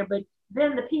out there, but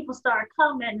then the people start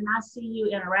commenting, and I see you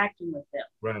interacting with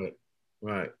them.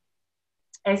 Right.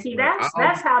 And see,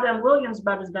 that's how them Williams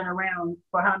brothers been around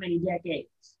for how many decades?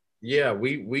 Yeah,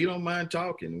 we don't mind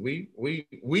talking. We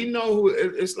know who.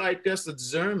 It's like that's the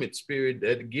discernment spirit,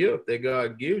 that gift that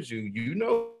God gives you. You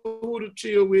know who to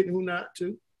chill with and who not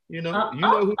to. You know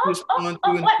who to respond to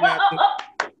and who not to.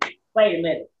 Wait a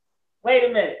minute.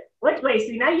 Wait,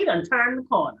 see, now you done turned the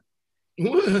corner.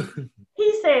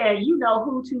 He said, you know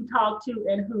who to talk to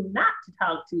and who not to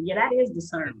talk to. Yeah, that is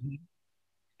discernment.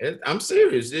 I'm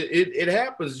serious. It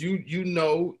happens. You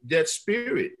know that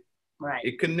spirit. Right.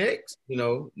 It connects, you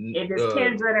know. If it's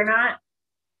kindred or not.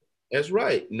 That's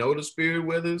right. Know the spirit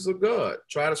whether it's a God.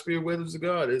 Try the spirit whether it's a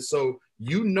God. And so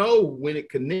you know when it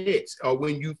connects or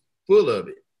when you full of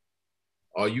it.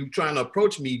 Or you trying to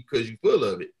approach me because you full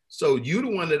of it. So you the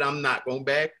one that I'm gonna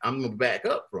back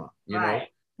up from, you know.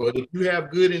 But if you have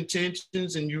good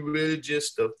intentions and you really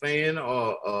just a fan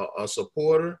or a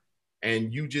supporter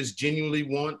and you just genuinely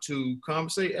want to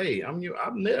conversate, hey, I'm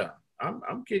there.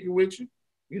 I'm kicking with you.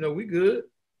 You know, we good.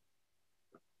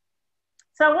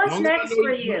 So what's next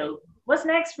for you? What's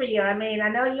next for you? I mean, I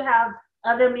know you have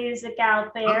other music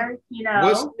out there, you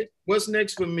know. What's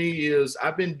next for me is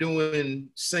I've been doing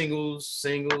singles.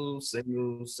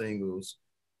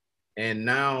 And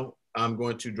now I'm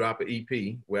going to drop an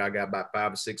EP where I got about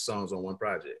 5 or 6 songs on one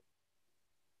project.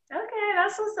 Okay,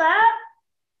 that's what's up.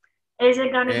 Is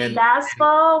it going to be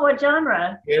gospel? What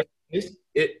genre?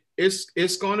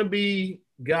 It's going to be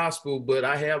gospel, but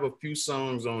I have a few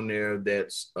songs on there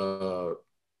that's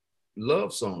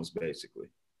love songs, basically.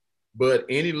 But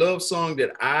any love song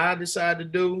that I decide to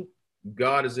do,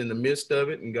 God is in the midst of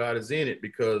it and God is in it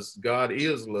because God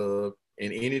is love.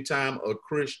 And anytime a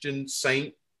Christian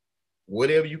saint,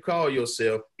 whatever you call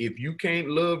yourself, if you can't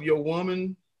love your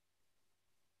woman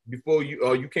before you,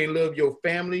 or you can't love your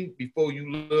family before you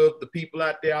love the people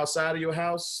out there outside of your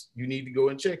house, you need to go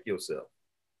and check yourself.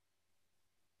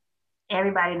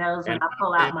 Everybody knows when I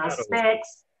pull out my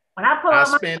specs. When I pull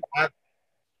out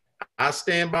I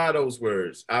stand by those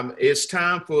words. It's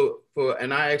time for,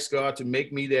 and I ask God to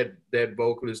make me that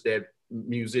vocalist, that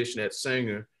musician, that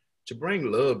singer, to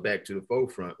bring love back to the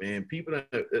forefront, man. People,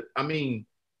 I mean,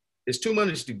 it's too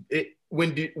much.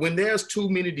 When there's too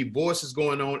many divorces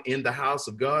going on in the house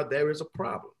of God, there is a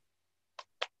problem.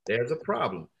 There's a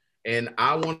problem. And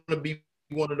I want to be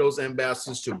one of those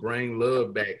ambassadors to bring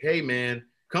love back. Hey, man,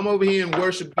 come over here and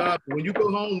worship God. When you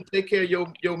go home, take care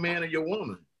of your man or your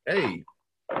woman. Hey.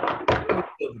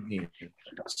 Again.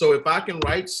 So if I can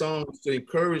write songs to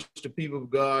encourage the people of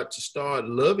God to start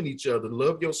loving each other,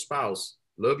 love your spouse,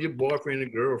 love your boyfriend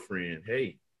and girlfriend,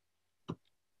 hey,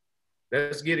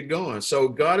 let's get it going. So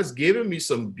God has given me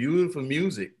some beautiful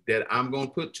music that I'm going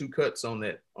to put 2 cuts on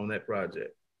that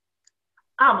project.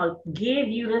 I'm going to give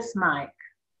you this mic.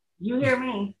 You hear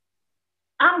me?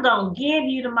 I'm going to give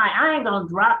you the mic. I ain't going to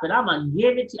drop it. I'm going to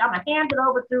give it to you. I'm going to hand it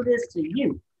over through this to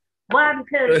you. Why?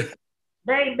 Because,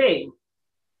 baby,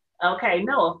 okay,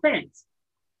 no offense.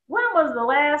 When was the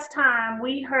last time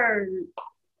we heard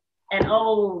an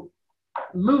old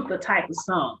Luther type of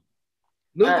song?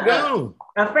 Luther gone.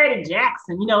 Freddie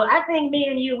Jackson. You know, I think me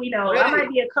and you, we know, I might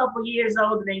be a couple years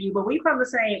older than you, but we from the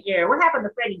same era. What happened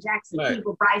to Freddie Jackson? Right.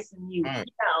 People, Bryson, you know,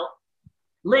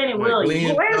 Lenny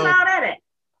Williams. Where's all that at?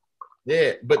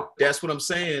 Yeah, but that's what I'm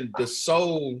saying. The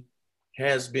soul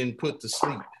has been put to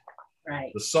sleep.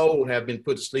 Right. The soul have been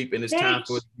put to sleep, and it's time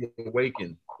for it to be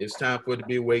awakened. It's time for it to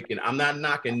be awakened. I'm not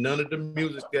knocking none of the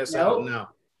music that's out now.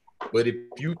 But if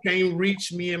you can't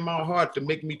reach me in my heart to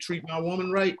make me treat my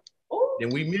woman right, then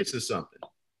we missing something.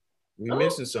 We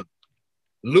missing something.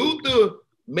 Luther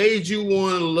made you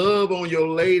want to love on your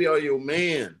lady or your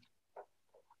man.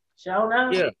 Show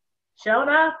enough. Yeah. Show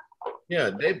enough. Yeah,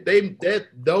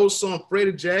 those songs,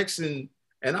 Freddie Jackson,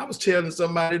 and I was telling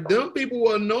somebody, them people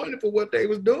were anointed for what they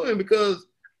was doing because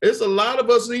there's a lot of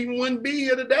us even wouldn't be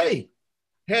here today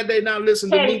had they not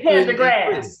listened Teddy to me. Teddy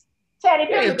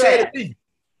Pendergrass.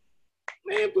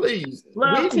 Man, please.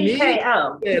 Love we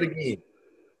TKO. Need that again.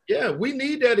 Yeah, we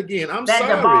need that again. I'm that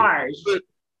sorry.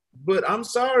 But I'm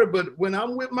sorry, but when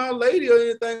I'm with my lady or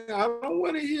anything, I don't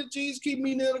want to hear Jesus keep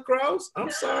me near the cross.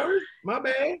 I'm sorry. My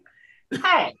bad.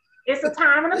 Hey, it's a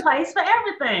time and a place for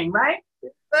everything, right?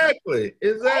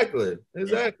 Exactly.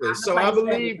 So I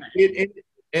believe it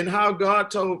and how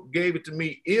God gave it to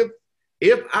me.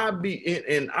 If I be,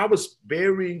 and I was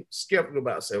very skeptical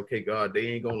about saying, okay, God, they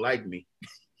ain't gonna like me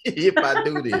if I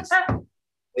do this.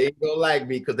 They ain't gonna like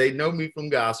me because they know me from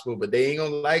gospel, but they ain't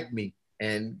gonna like me.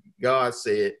 And God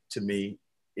said to me,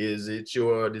 is it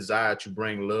your desire to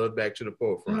bring love back to the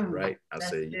forefront, right? I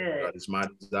say, yeah, God, it's my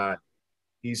desire.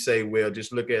 He say, well,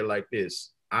 just look at it like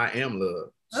this. I am love.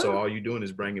 So all you're doing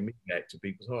is bringing me back to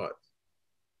people's hearts.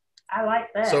 I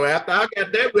like that. So after I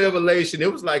got that revelation,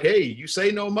 it was like, hey, you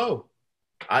say no more.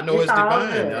 I know it's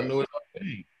divine. I know it's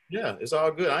okay. Yeah, it's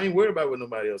all good. I ain't worried about what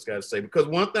nobody else got to say. Because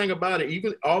one thing about it,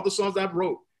 even all the songs I've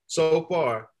wrote so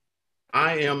far,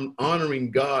 I am honoring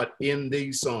God in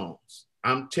these songs.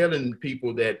 I'm telling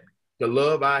people that the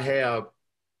love I have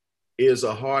is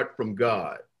a heart from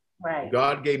God. Right.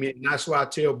 God gave me, and that's why I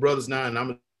tell brothers now, and I'm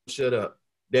gonna shut up,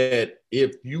 that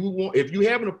if you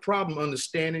having a problem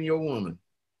understanding your woman,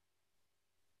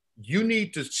 you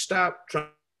need to stop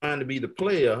trying to be the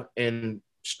player and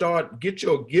start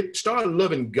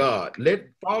loving God.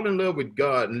 Fall in love with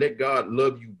God and let God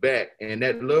love you back. And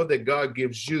that love that God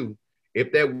gives you,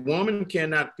 if that woman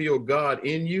cannot feel God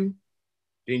in you,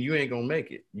 then you ain't gonna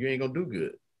make it. You ain't gonna do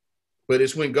good. But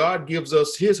it's when God gives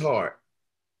us his heart,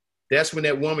 that's when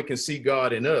that woman can see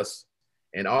God in us.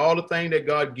 And all the thing that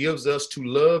God gives us to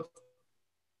love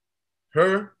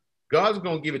her, God's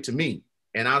going to give it to me,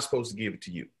 and I'm supposed to give it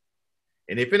to you.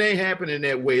 And if it ain't happening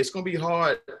that way, it's going to be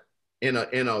hard in a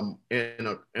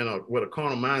with a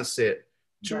carnal mindset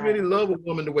to really love a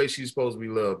woman the way she's supposed to be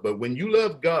loved. But when you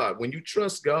love God, when you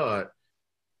trust God,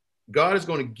 God is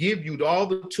going to give you all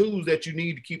the tools that you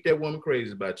need to keep that woman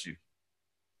crazy about you.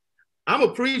 I'm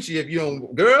a preacher if you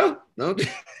don't, girl. No.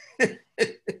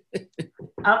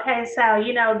 Okay, so,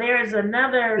 you know, there's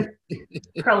another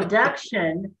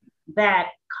production that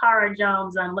Cara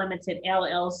Jones Unlimited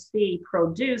LLC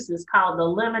produces called the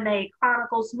Lemonade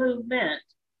Chronicles Movement.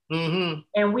 Mm-hmm.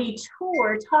 And we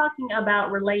tour talking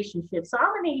about relationships. So I'm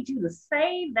going to need you to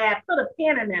save that, put a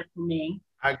pin in that for me.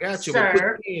 I got you.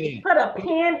 Sir, put a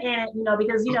pin in it, you know,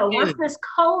 because, you know, once this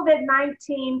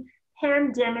COVID-19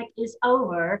 pandemic is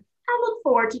over, I look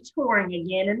forward to touring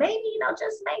again. And maybe, you know,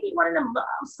 just maybe one of them love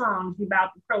songs you about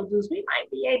to produce, we might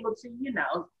be able to, you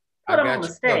know, put them on the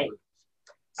stage.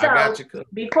 So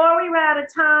before we run out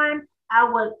of time, I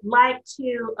would like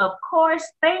to, of course,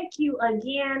 thank you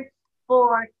again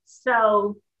for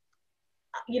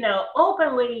you know,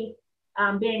 openly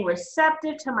being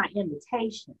receptive to my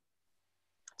invitation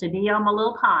to be on my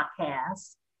little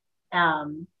podcast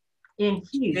in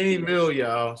Houston. She ain't little,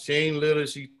 y'all. She ain't little.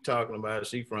 She talking about it.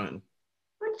 She fronting.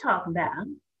 What you talking about?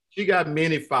 She got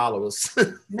many followers.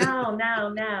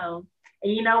 No.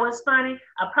 And you know what's funny?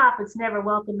 Prophets never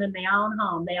welcome in their own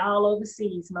home. They all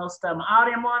overseas, most of them. All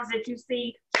them ones that you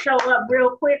see show up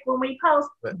real quick when we post,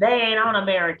 they ain't on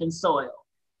American soil.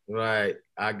 Right.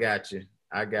 I got you.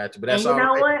 But that's and you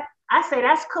know what? I say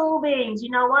that's cool beans.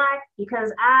 You know why?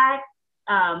 Because I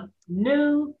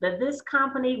knew that this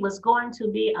company was going to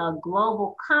be a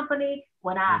global company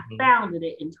when I founded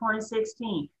it in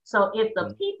 2016. So if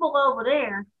the people over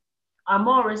there are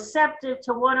more receptive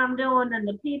to what I'm doing than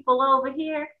the people over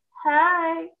here,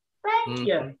 hey, thank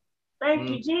you. Thank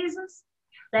you, Jesus.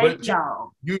 Thank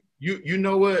y'all. You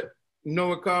know what? You know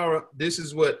what, Cara? This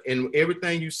is what, and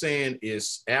everything you're saying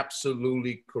is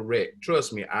absolutely correct.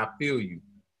 Trust me, I feel you.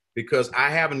 Because I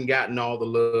haven't gotten all the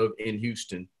love in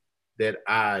Houston that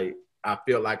I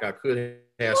feel like I could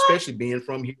have, especially being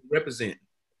from here representing,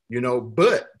 you know.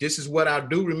 But this is what I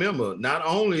do remember. Not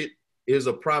only is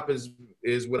a prophet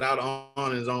is without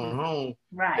honor in his own home,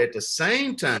 right. At the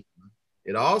same time,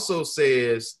 it also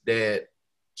says that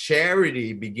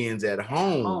charity begins at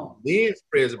home, then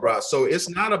spreads abroad. So it's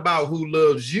not about who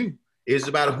loves you. It's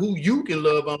about who you can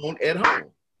love on at home.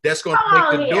 That's going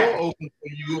to make the door open for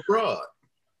you abroad.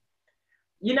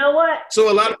 You know what?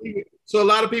 So a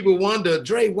lot of people wonder,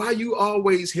 Dre, why you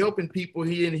always helping people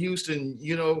here in Houston?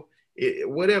 You know,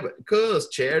 whatever. Because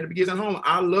charity begins at home.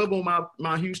 I love on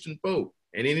my Houston folk,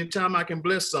 and anytime I can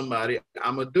bless somebody,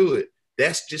 I'm gonna do it.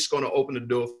 That's just gonna open the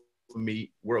door for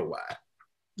me worldwide.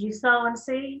 You sowing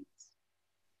seeds?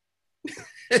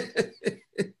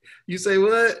 You say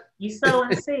what? You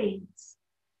sowing seeds.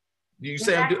 You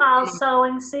say I'm called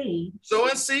sowing seeds.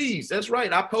 Sowing seeds. That's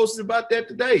right. I posted about that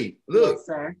today. Look, yes,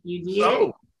 sir. You did.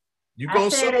 So you're gonna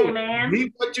sow. Amen.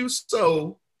 Reap what you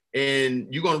sow, and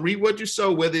you're gonna reap what you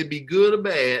sow, whether it be good or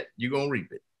bad. You're gonna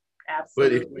reap it.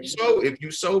 Absolutely. But if you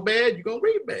sow bad, you're gonna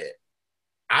reap bad.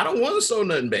 I don't want to sow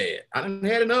nothing bad. I done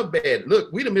had enough bad.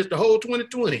 Look, we done missed the whole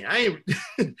 2020. I'm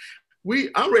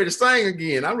ready to sing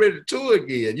again. I'm ready to tour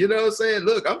again. You know what I'm saying?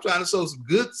 Look, I'm trying to sow some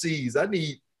good seeds. I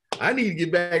need to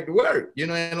get back to work, you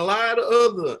know, and a lot of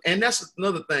other, and that's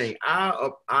another thing.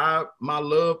 My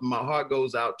love, my heart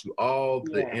goes out to all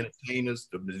the entertainers,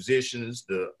 the musicians,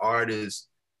 the artists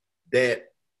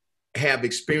that have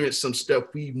experienced some stuff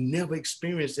we've never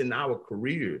experienced in our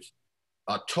careers.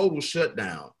 A total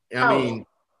shutdown. I mean,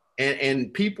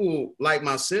 and people like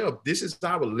myself, this is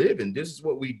our living. This is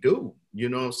what we do. You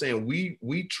know what I'm saying?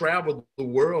 We travel the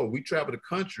world. We travel the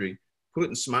country,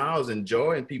 putting smiles and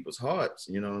joy in people's hearts.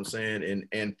 You know what I'm saying?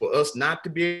 And for us not to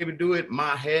be able to do it,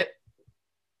 my hat,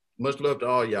 much love to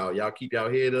all y'all. Y'all keep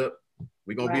y'all head up.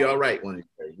 We're going to be all right one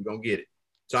day. We're going to get it.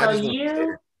 So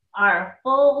you are a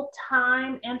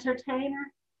full-time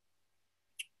entertainer?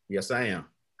 Yes, I am.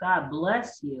 God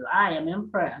bless you. I am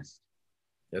impressed.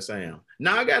 Yes, I am.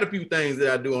 Now I got a few things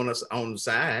that I do on the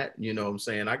side. You know what I'm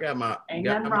saying? I got my Ain't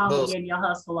nothing wrong with getting your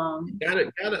hustle on. You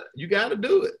gotta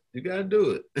do it. You gotta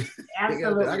do it.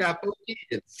 Absolutely. I got 4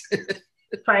 kids.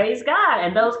 Praise God.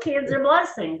 And those kids are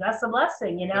blessings. That's a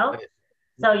blessing, you know?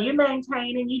 So you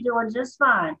maintain and you doing just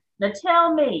fine. Now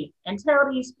tell me and tell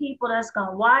these people that's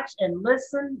gonna watch and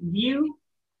listen, view,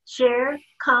 share,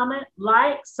 comment,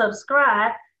 like,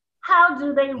 subscribe. How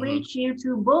do they reach you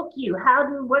to book you?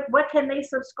 What can they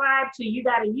subscribe to? You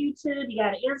got a YouTube, you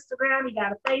got an Instagram, you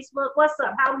got a Facebook. What's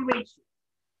up? How do we reach you?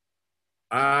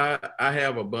 I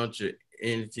have a bunch of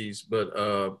entities, but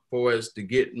for us to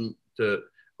get to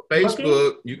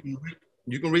Facebook, you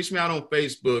can reach me out on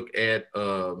Facebook at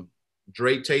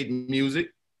Drake Tate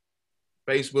Music,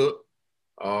 Facebook,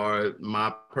 or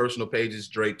my personal page is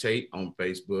Drake Tate on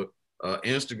Facebook.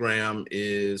 Instagram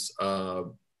is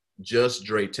just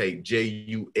Drake Tate,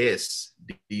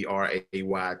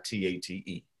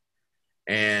 JUSDRAYTATE.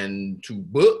 And to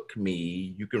book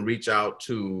me, you can reach out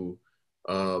to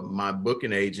my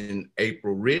booking agent,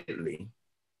 April Ridley.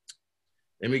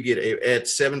 Let me get it at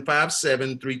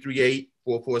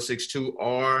 757-338-4462,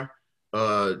 or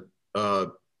oh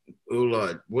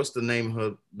Lord, what's the name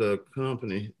of the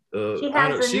company? She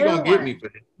gonna get me for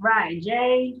it. Right,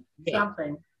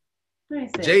 something.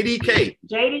 JDK.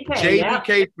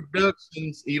 JDK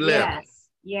Productions 11.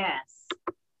 Yes.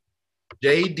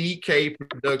 JDK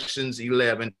Productions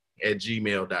 11 at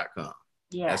gmail.com.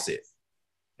 Yes.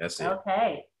 That's it.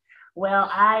 Okay. Well,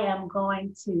 I am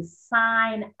going to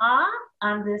sign off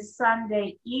on this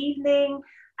Sunday evening.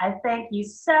 I thank you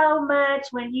so much.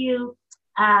 When you,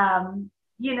 when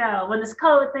this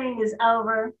COVID thing is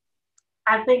over,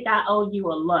 I think I owe you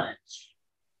a lunch.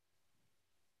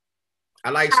 I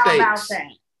like steaks. How about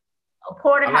that? A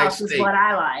porterhouse is what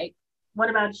I like. What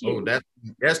about you? Oh,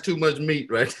 that's too much meat,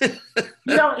 right?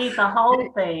 You don't eat the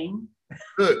whole thing.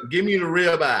 Look, give me the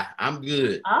ribeye. I'm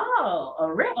good. Oh,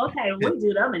 a rib. Okay, we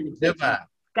do them in the kitchen.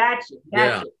 Gotcha.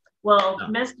 Yeah. Well,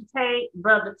 Mr. Tate,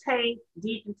 Brother Tate,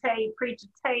 Deacon Tate, Preacher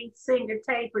Tate, Singer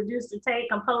Tate, Producer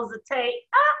Tate, Composer Tate.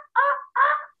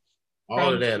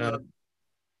 All of that, huh?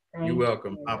 You're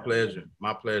welcome. My pleasure.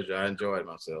 My pleasure. I enjoyed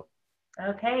myself.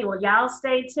 Okay, well, y'all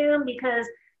stay tuned because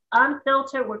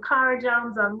Unfiltered with Cara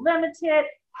Jones Unlimited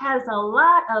has a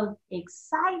lot of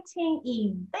exciting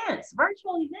events,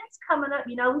 virtual events coming up.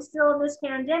 You know, we're still in this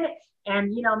pandemic,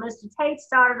 and Mr. Tate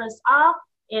started us off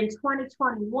in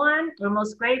 2021. We're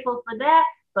most grateful for that.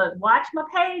 But watch my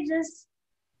pages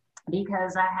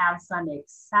because I have some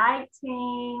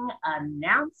exciting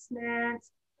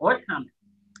announcements forthcoming.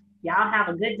 Y'all have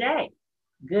a good day.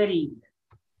 Good evening.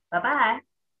 Bye-bye.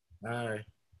 Bye.